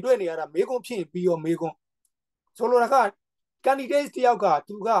န်တော်မြင်တွေ့နေရတာမေးခွန်းဖြစ်ပြီးရောမေးခွန်းဆိုလိုတာက candidate တယောက်က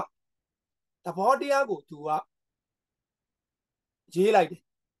သူကသဘောတရားကိုသူကရေးလိုက်တယ်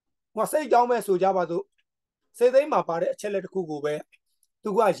ဟိုစိတ်ကြောင်းမဲ့ဆိုကြပါစို့စိတ်သိမ်းမှာပါတဲ့အချက်လက်တစ်ခုကိုပဲသူ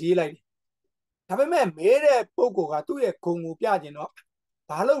ကရေးလိုက်တယ်ဒါပေမဲ့မေးတဲ့ပုံကသူ့ရဲ့ဂုဏ်ကိုပြကျင်တော့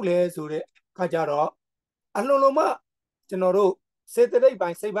ဘာလုပ်လဲဆိုတဲ့အခါကျတော့အလွန်လုံးမှကျွန်တော်တို့စေတသိက်ပို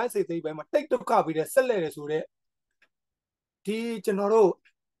င်းစိတ်ပိုင်းစေတသိက်ပိုင်းမှာတိတ်ဒုက္ခပြီးတဲ့ဆက်လက်ရဆိုတဲ့ဒီကျွန်တော်တို့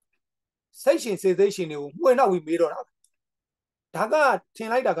စိတ်ရှင်စေသိက်ရှင်တွေကိုမှွေနှောက်ပြီးမေးတော့တာဒါကထင်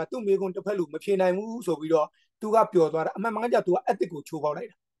လိုက်တာကသူ့မေးခွန်းတစ်ဖက်လူမဖြေနိုင်ဘူးဆိုပြီးတော့သူကပျော်သွားတာအမှန်မှန်ကကြသူက ethic ကိုချိုးဖောက်လိုက်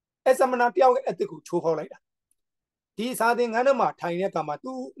တာအစမနာတယောက်ရဲ့ ethic ကိုချိုးဖောက်လိုက်တာဒီစာသင်ခန်းထဲမှာထိုင်တဲ့အခါမှာ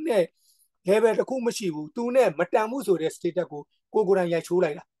သူနဲ့ level တစ်ခုမရှိဘူးသူနဲ့မတန်ဘူးဆိုတဲ့ status ကိုကိုယ်တိုင်ရိုက်ချိုး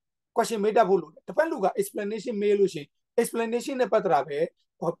လိုက်တာ question မေးတတ်ဖို့လို့တစ်ဖက်လူက explanation မေးလို့ရှိရင် explanation နဲ့ပတ်သက်တာပဲ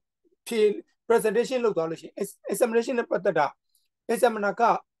ဖြေ presentation လုပ်သွားလို့ရှိရင် examination နဲ့ပတ်သက်တာ examiner က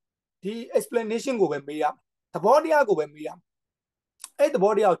ဒီ explanation ကိုပဲမေးရသဘောတရားကိုပဲမေးရအဲ့သ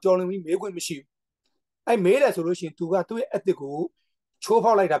ဘောတရားကိုကြော်လွန်ပြီးမေးခွင့်မရှိဘူးအဲ့မေးတယ်ဆိုလို့ရှိရင်သူကသူ့ရဲ့ ethic ကိုချိုး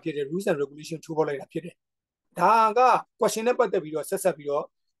ဖောက်လိုက်တာဖြစ်တယ် rules and regulation ချိုးဖောက်လိုက်တာဖြစ်တယ်ဒါက question နဲ့ပတ်သက်ပြီးတော့ဆက်ဆက်ပြီးတော့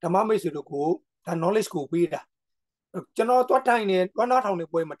ဓမ္မမိတ်ဆွေတို့ကိုဒါ knowledge ကိုပေးတာကျွန်တော်တွတ်ထိုင်နေတွတ်နားထောင်နေ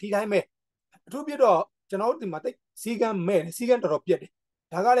ပွဲမှာဒီတိုင်းပဲအထူးပြတော့ကျွန်တော်တို့ဒီမှာတိတ်စီကံမဲ့စီကံတော်တော်ပြက်တယ်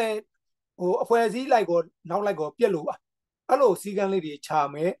ဒါကလည်းဟိုအဖွဲ့အစည်းလိုက်ကိုနောက်လိုက်ကိုပြက်လို့ပါအဲ့လိုစီကံလေးတွေခြာ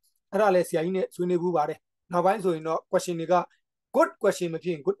မယ်အဲ့ဒါလည်းဆရာကြီးနဲ့ဆွေးနွေးဘူးပါတယ်နောက်ပိုင်းဆိုရင်တော့ question တွေက good question မဖြ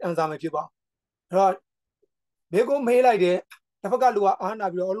စ်ရင် good answer မဖြစ်ပါဘူးအဲ့တော့မေကုန်းမေးလိုက်တယ်တစ်ဖက်ကလူကအားနာ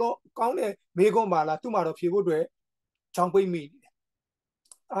ပြီးတော့အလုံးကောင်းတဲ့မေကုန်းပါလားသူ့မှာတော့ဖြေဖို့အတွက်ချောင်းပိတ်မိနေတယ်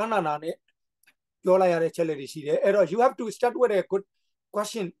အားနာနာနဲ့ပြောလိုက်ရတဲ့ချက်လက်တွေရှိတယ်အဲ့တော့ you have to start with a good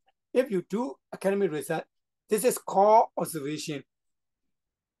question if you do academic research this is called observation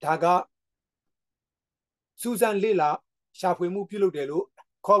ဒါကစူးစမ်းလေ့လာရှာဖွေမှုပြုလုပ်တယ်လို့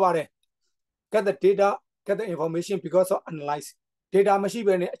ခေါ်ပါတယ် get the data get the information because of analyze data မရှိ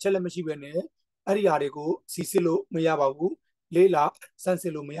ဘဲနဲ့အချက်လက်မရှိဘဲနဲ့အဲ့ဒီဟာတွေကိုစီစစ်လို့မရပါဘူးလေ့လာစမ်းစ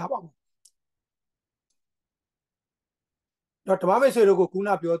စ်လို့မရပါဘူးတော့ဓမ္မမိတ်ဆွေတို့ကိုခုန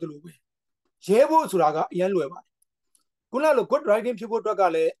ပြောသလိုပဲရဲဖို့ဆိုတာကအရင်လွယ်ပါတယ်ခုနလို good writing ဖြစ်ဖို့အတွက်က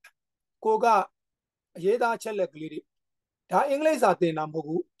လည်းကိုကအရေးသားချက်လက်ကလေးတွေဒါအင်္ဂလိပ်စာသင်တာမဟုတ်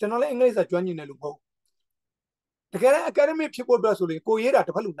ဘူးကျွန်တော်လည်းအင်္ဂလိပ်စာကျွမ်းကျင်တယ်လို့မဟုတ်တကယ်လည်း academic ဖြစ်ဖို့အတွက်ဆိုရင်ကိုရေးတာတ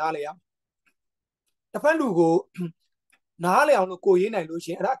စ်ဖက်လူနားလဲရမယ်တစ်ဖက်လူကိုနားလဲအောင်လို့ကိုရေးနိုင်လို့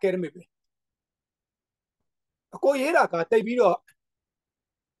ရှိရင်အဲ့ဒါ academic ပဲကိုရေးတာကတိတ်ပြီးတော့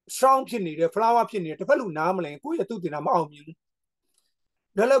strong ဖြစ်နေတယ် flower ဖြစ်နေတယ်တစ်ဖက်လူနားမလဲကိုရဲ့သူ့တင်တာမအောင်မြင်ဘူး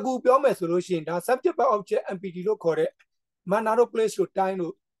ဒါလည်းကူပြောမယ်ဆိုလို့ရှိရင်ဒါ subject by object MPT လို့ခေါ်တဲ့ manner တို့ place တို့ time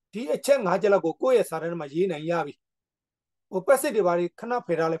တို့ဒီအချက်၅ချက်လောက်ကိုကိုယ့်ရဲ့စာတမ်းထဲမှာရေးနိုင်ရပြီဟို passive တွေဘာတွေခဏဖ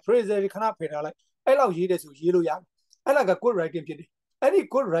ယ်ထားလိုက် phrasal တွေခဏဖယ်ထားလိုက်အဲ့လောက်ရေးတယ်ဆိုရေးလို့ရတယ်အဲ့ဒါက good writing ဖြစ်တယ်အဲ့ဒီ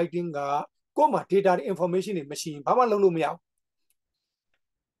good writing ကကိုယ့်မှာ data တွေ information တွေမရှိရင်ဘာမှလုပ်လို့မရဘူး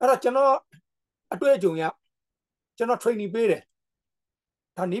အဲ့တော့ကျွန်တော်အတွေ့အကြုံရကျွန်တော် training ပေးတယ်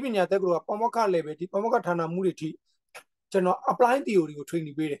ဒါနည်းပညာတက်ကလို့ကပမောက္ခ level ဒီပမောက္ခဌာနမှုတွေထိကျွန်တော် apply theory ကို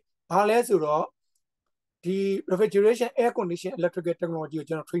training ပေးတယ်ဘာလဲဆိုတော့ဒီ refrigeration air condition electrical technology ကို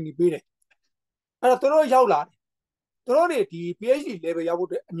ကျွန်တော် training ပေးတယ်အဲ့တော့သူတို့ရောက်လာတယ်သူတို့တွေဒီ PhD level ရောက်ဖို့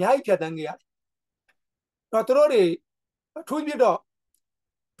အတွက်အများကြီးဖြတ်သန်းခဲ့ရတယ်အဲ့တော့သူတို့တွေအထူးပြတော့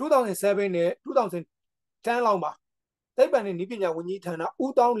2007နဲ့2010လောက်မှာသိပ္ပံနဲ့နည်းပညာဝန်ကြီးဌာန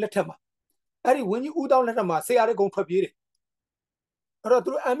ဦးတောင်းလက်ထက်မှာအဲ့ဒီဝန်ကြီးဦးတောင်းလက်ထက်မှာဆရာတွေကုန်ထွက်ပြေးတယ်အဲ့တော့သူ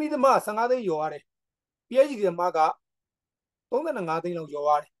တို့အမိသမ15သိန်းရော်ရတယ် PhD သမားက35သိန်းလောက်ရော်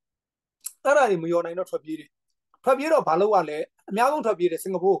ရတယ်အဲ့ဒါတွေမရော်နိုင်တော့ထွက်ပြေးတယ်ထွက်ပြေးတော့ဘာလို့ လဲအများဆုံးထွက်ပြေးတယ်စ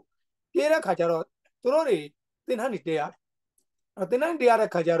င်ကာပူပြေးတဲ့ခါကျတော့သူတို့တွေသင်တန်းတွေတက်ရတယ်အဲ့သင်တန်းတက်ရတဲ့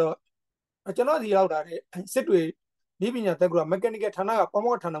ခါကျတော့ကျွန်တော်ဒီရောက်တာတဲ့စစ်တွေနည်းပညာတက်က mechanical ဌာနကပ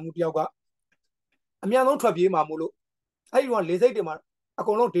မောက္ခဌာနမှုတယောက်ကအများဆုံးထွက်ပြေးမှာမို့လို့အဲ့ဒီကလေစိတ်တွေမှာအ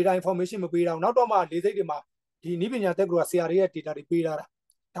ကုန်လုံး data information မပေးတော့နောက်တော့မှလေစိတ်တွေမှာဒီနည်းပညာတက်ကဆရာတွေရဲ့ data တွေပေးထားတာ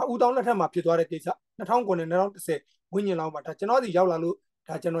ဒါဦးတောင်းလက်ထက်မှာဖြစ်သွားတဲ့ကိစ္စ2009နဲ့2010ဝန်းကျင်လောက်မှာဒါကျွန်တော်ဒီရောက်လာလို့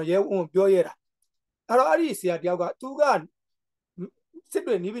ဒါကျွန်တော်ရဲဝန်ပြောရတာအဲ့တော့အဲ့ဒီဆရာတယောက်ကသူကစစ်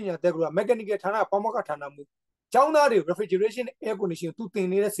တွေနည်းပညာတက်က mechanical ဌာနပမောက္ခဌာနမှုကျောင်းသားတွေ refrigeration air condition သူသင်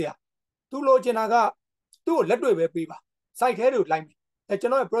နေတဲ့ဆရာသူလိုချင်တာကသူ့ကိုလက်တွေ့ပဲပေးပါ site ထဲတွေကိုလိုက်မယ်အဲကျွ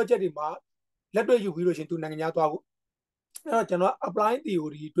န်တော်ရဲ့ project တွေမှာလက်တွေ့ယူပြီးလို့ရှင်သူနိုင်ငံခြားသွားဖို့အဲ့တော့ကျွန်တော် apply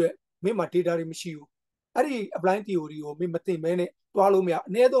theory အတွက်မင်းမှာ data တွေမရှိဘူးအဲ့ဒီ apply theory ကိုမင်းမသိမဲနဲ့တွားလို့မရ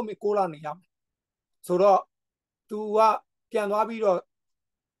အနည်းဆုံးမင်း6လနေရမယ်ဆိုတော့ तू ကပြန်သွားပြီးတော့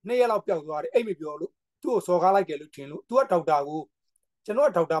2ရက်လောက်ပျောက်သွားတယ်အဲ့မပြောလို့သူ့ကိုစော်ကားလိုက်တယ်လို့ထင်လို့ तू ကဒေါက်တာကိုကျွန်တော်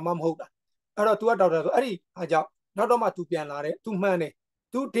ကဒေါက်တာမှမဟုတ်တာအဲ့တော့ तू ကဒေါက်တာဆိုအဲ့ဒီအားကြောင့်နောက်တော့မှ तू ပြန်လာတယ် तू မှန်းတယ်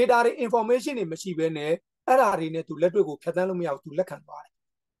तू data တွေ information တွေမရှိဘဲနဲ့ အဲ့ဒါတွေနဲ့သူလက်တွေ့ကိုဖြတ်သန်းလို့မရဘူးသူလက်ခံသွားတယ်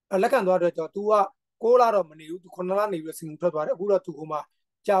လက်ခံသွားတော့ကြောင့် तू က6လတော့မနေဘူး तू 9လနေပြီးစင်ထွက်သွားတယ်အခုတော့ तू ဟိုမှာ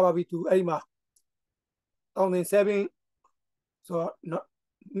ကြာပါပြီ तू အဲ့ဒီမှာ1007ဆိုတော့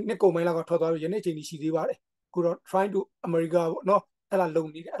နှစ်ကုန်ပိုင်းလောက်ကထွက်သွားပြီးယနေ့ချိန်ကြီးရှိသေးပါတယ်အခုတော့ trying to America ပေါ့နော်အဲ့ဒါလုံ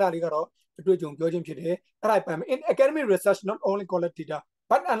နေတယ်အဲ့ဒါလေးကတော့အတွေ့အကြုံပြောခြင်းဖြစ်တယ်အဲ့ဒါပိုင်မယ် in academic research not only collect data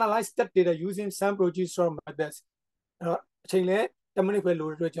but analyze that data using some procedural methods အဲ့တော့အချိန်လဲ10မိနစ်ပဲလို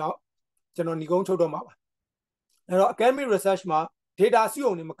တဲ့အတွက်ကြောင့်ကျွန်တော်ညီကုန်းချုပ်တော့မှာပါအဲ့တော့ academic research မှာ data စီ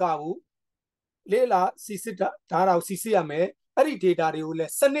အောင်နေမကဘူးလေ့လာစီစစ်တာဒါတော့စီစစ်ရမယ်အဲ့ဒီ data တွေကိုလ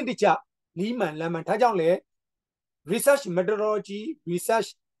ည်းစနစ်တကျနီးမှန်လမ်းမှန်ဒါကြောင့်လဲ research methodology research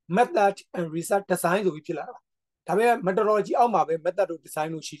method and research design ဆိုပြီးဖြစ်လာတာဒါပေမဲ့ methodology အောက်မှာပဲ method တို့ design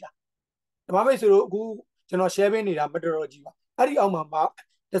တို့ရှိတာဒါမှမဟုတ်ဆိုတော့အခုကျွန်တော် share ပေးနေတာ methodology ပါအဲ့ဒီအောက်မှာ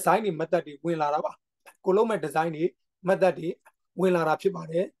design တွေ method တွေဝင်လာတာပါကိုလုံးမဲ့ design တွေ method တွေဝင်လာတာဖြစ်ပါ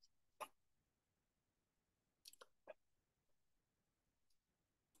တယ်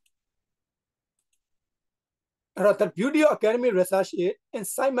အဲ့တော့ the beauty of academic research is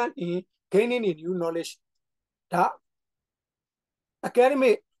incitement in gaining a new knowledge ဒါ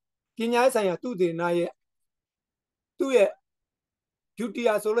academic ပညာရေးဆိုင်ရာသူတည်နာရဲ့သူ့ရဲ့ beauty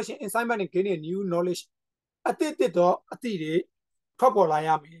ဆိုလို့ရှိရင် incitement in gaining a new knowledge အသစ်တော့အသည့်တွေထွက်ပေါ်လာရ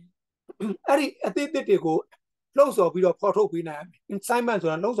မယ်အဲ့ဒီအသစ်တွေကိုလှုပ်ဆော်ပြီးတော့ဖော်ထုတ်ပေးနိုင်ရမယ် incitement ဆို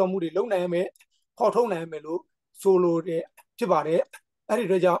တာလှုပ်ဆော်မှုတွေလုပ်နိုင်ရမယ်ဖော်ထုတ်နိုင်ရမယ်လို့ဆိုလိုတဲ့ဖြစ်ပါတယ်အဲ့ဒီ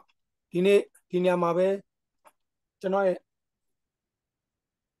အတွက်ကြောင့်ဒီနေ့ဒီနေရာမှာပဲကျွန်တော်ရဲ့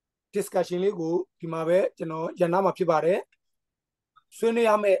discussion လေးကိုဒီမှာပဲကျွန်တော်ရန်နာမှာဖြစ်ပါတယ်ဆွေးနွေး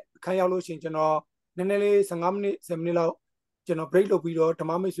ရမယ့်အခန်းရောက်လို့ရှိရင်ကျွန်တော်နည်းနည်းလေး15မိနစ်10မိနစ်လောက်ကျွန်တော် break လုပ်ပြီးတော့ဓမ္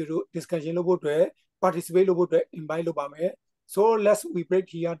မမိတ်ဆွေတို့ discussion လုပ်ဖို့အတွက် participate လုပ်ဖို့အတွက် invite လုပ်ပါမယ် so let's we break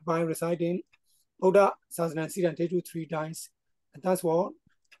here by reciting Buddha Sasana Siddhan Tetu 3 times and that's what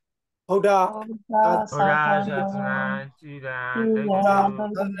Buddha Sasana Siddhan Tetu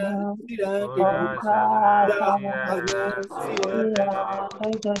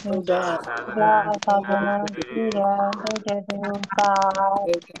Buddha Sasana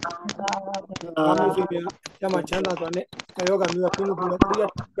Yama Chanda Tone, Kayoga Mua Pinu,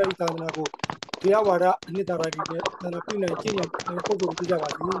 very Tanako, Tiawara, Anita Radi, and a Pina China, and Kogo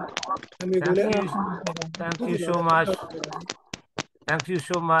Pijavati. Thank you so much. Thank you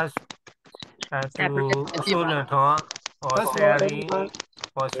so much to Soe Lwin Tun for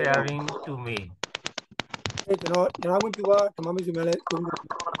sharing to me.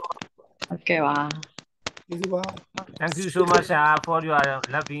 Okay, wow. Thank you so much for your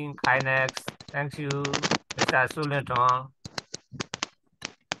loving kindness. Thank you, Mr. Soe Lwin Tun.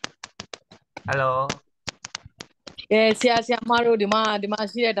 Hello. Yes, Maro, the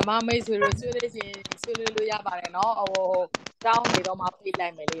Machine, the Mamma is really down, they don't have to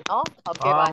like me, no? Okay, bye.